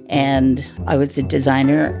Erickson, and I was the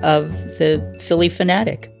designer of the Phillie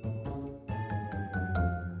Phanatic.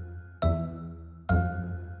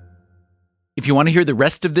 If you want to hear the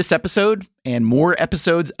rest of this episode and more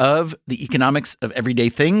episodes of The Economics of Everyday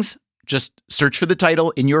Things, just search for the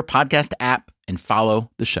title in your podcast app and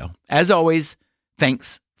follow the show. As always,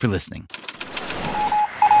 thanks for listening.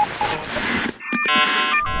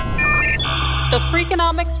 The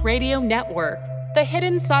Freakonomics Radio Network, the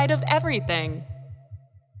hidden side of everything.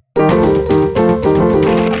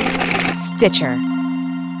 Stitcher.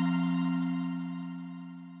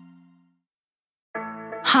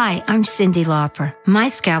 Hi, I'm Cyndi Lauper. My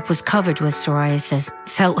scalp was covered with psoriasis.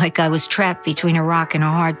 Felt like I was trapped between a rock and a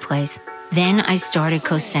hard place. Then I started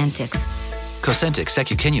Cosentyx. Cosentyx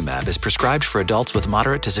secukinumab is prescribed for adults with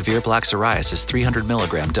moderate to severe plaque psoriasis 300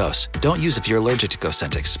 milligram dose. Don't use if you're allergic to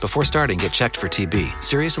Cosentyx. Before starting, get checked for TB.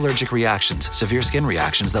 Serious allergic reactions, severe skin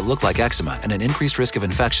reactions that look like eczema, and an increased risk of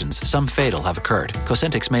infections, some fatal, have occurred.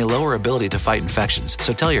 Cosentyx may lower ability to fight infections,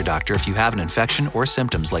 so tell your doctor if you have an infection or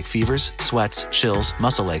symptoms like fevers, sweats, chills,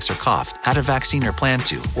 muscle aches, or cough, had a vaccine or plan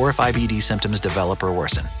to, or if IBD symptoms develop or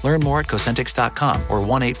worsen. Learn more at Cosentyx.com or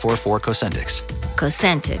 1-844-COSENTYX.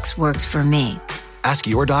 Cosentyx works for me. Ask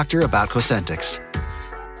your doctor about Cosentyx.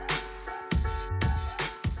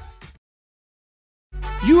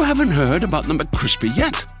 You haven't heard about the McCrispy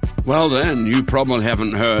yet? Well then, you probably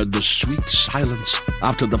haven't heard the sweet silence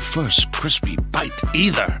after the first crispy bite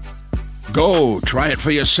either. Go try it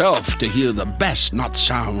for yourself to hear the best nut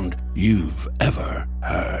sound you've ever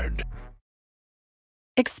heard.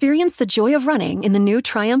 Experience the joy of running in the new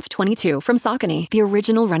Triumph 22 from Saucony, the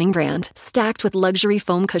original running brand. Stacked with luxury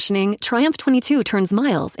foam cushioning, Triumph 22 turns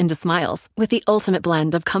miles into smiles with the ultimate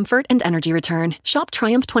blend of comfort and energy return. Shop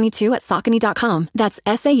Triumph 22 at Saucony.com. That's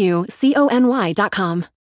SAUCONY.com.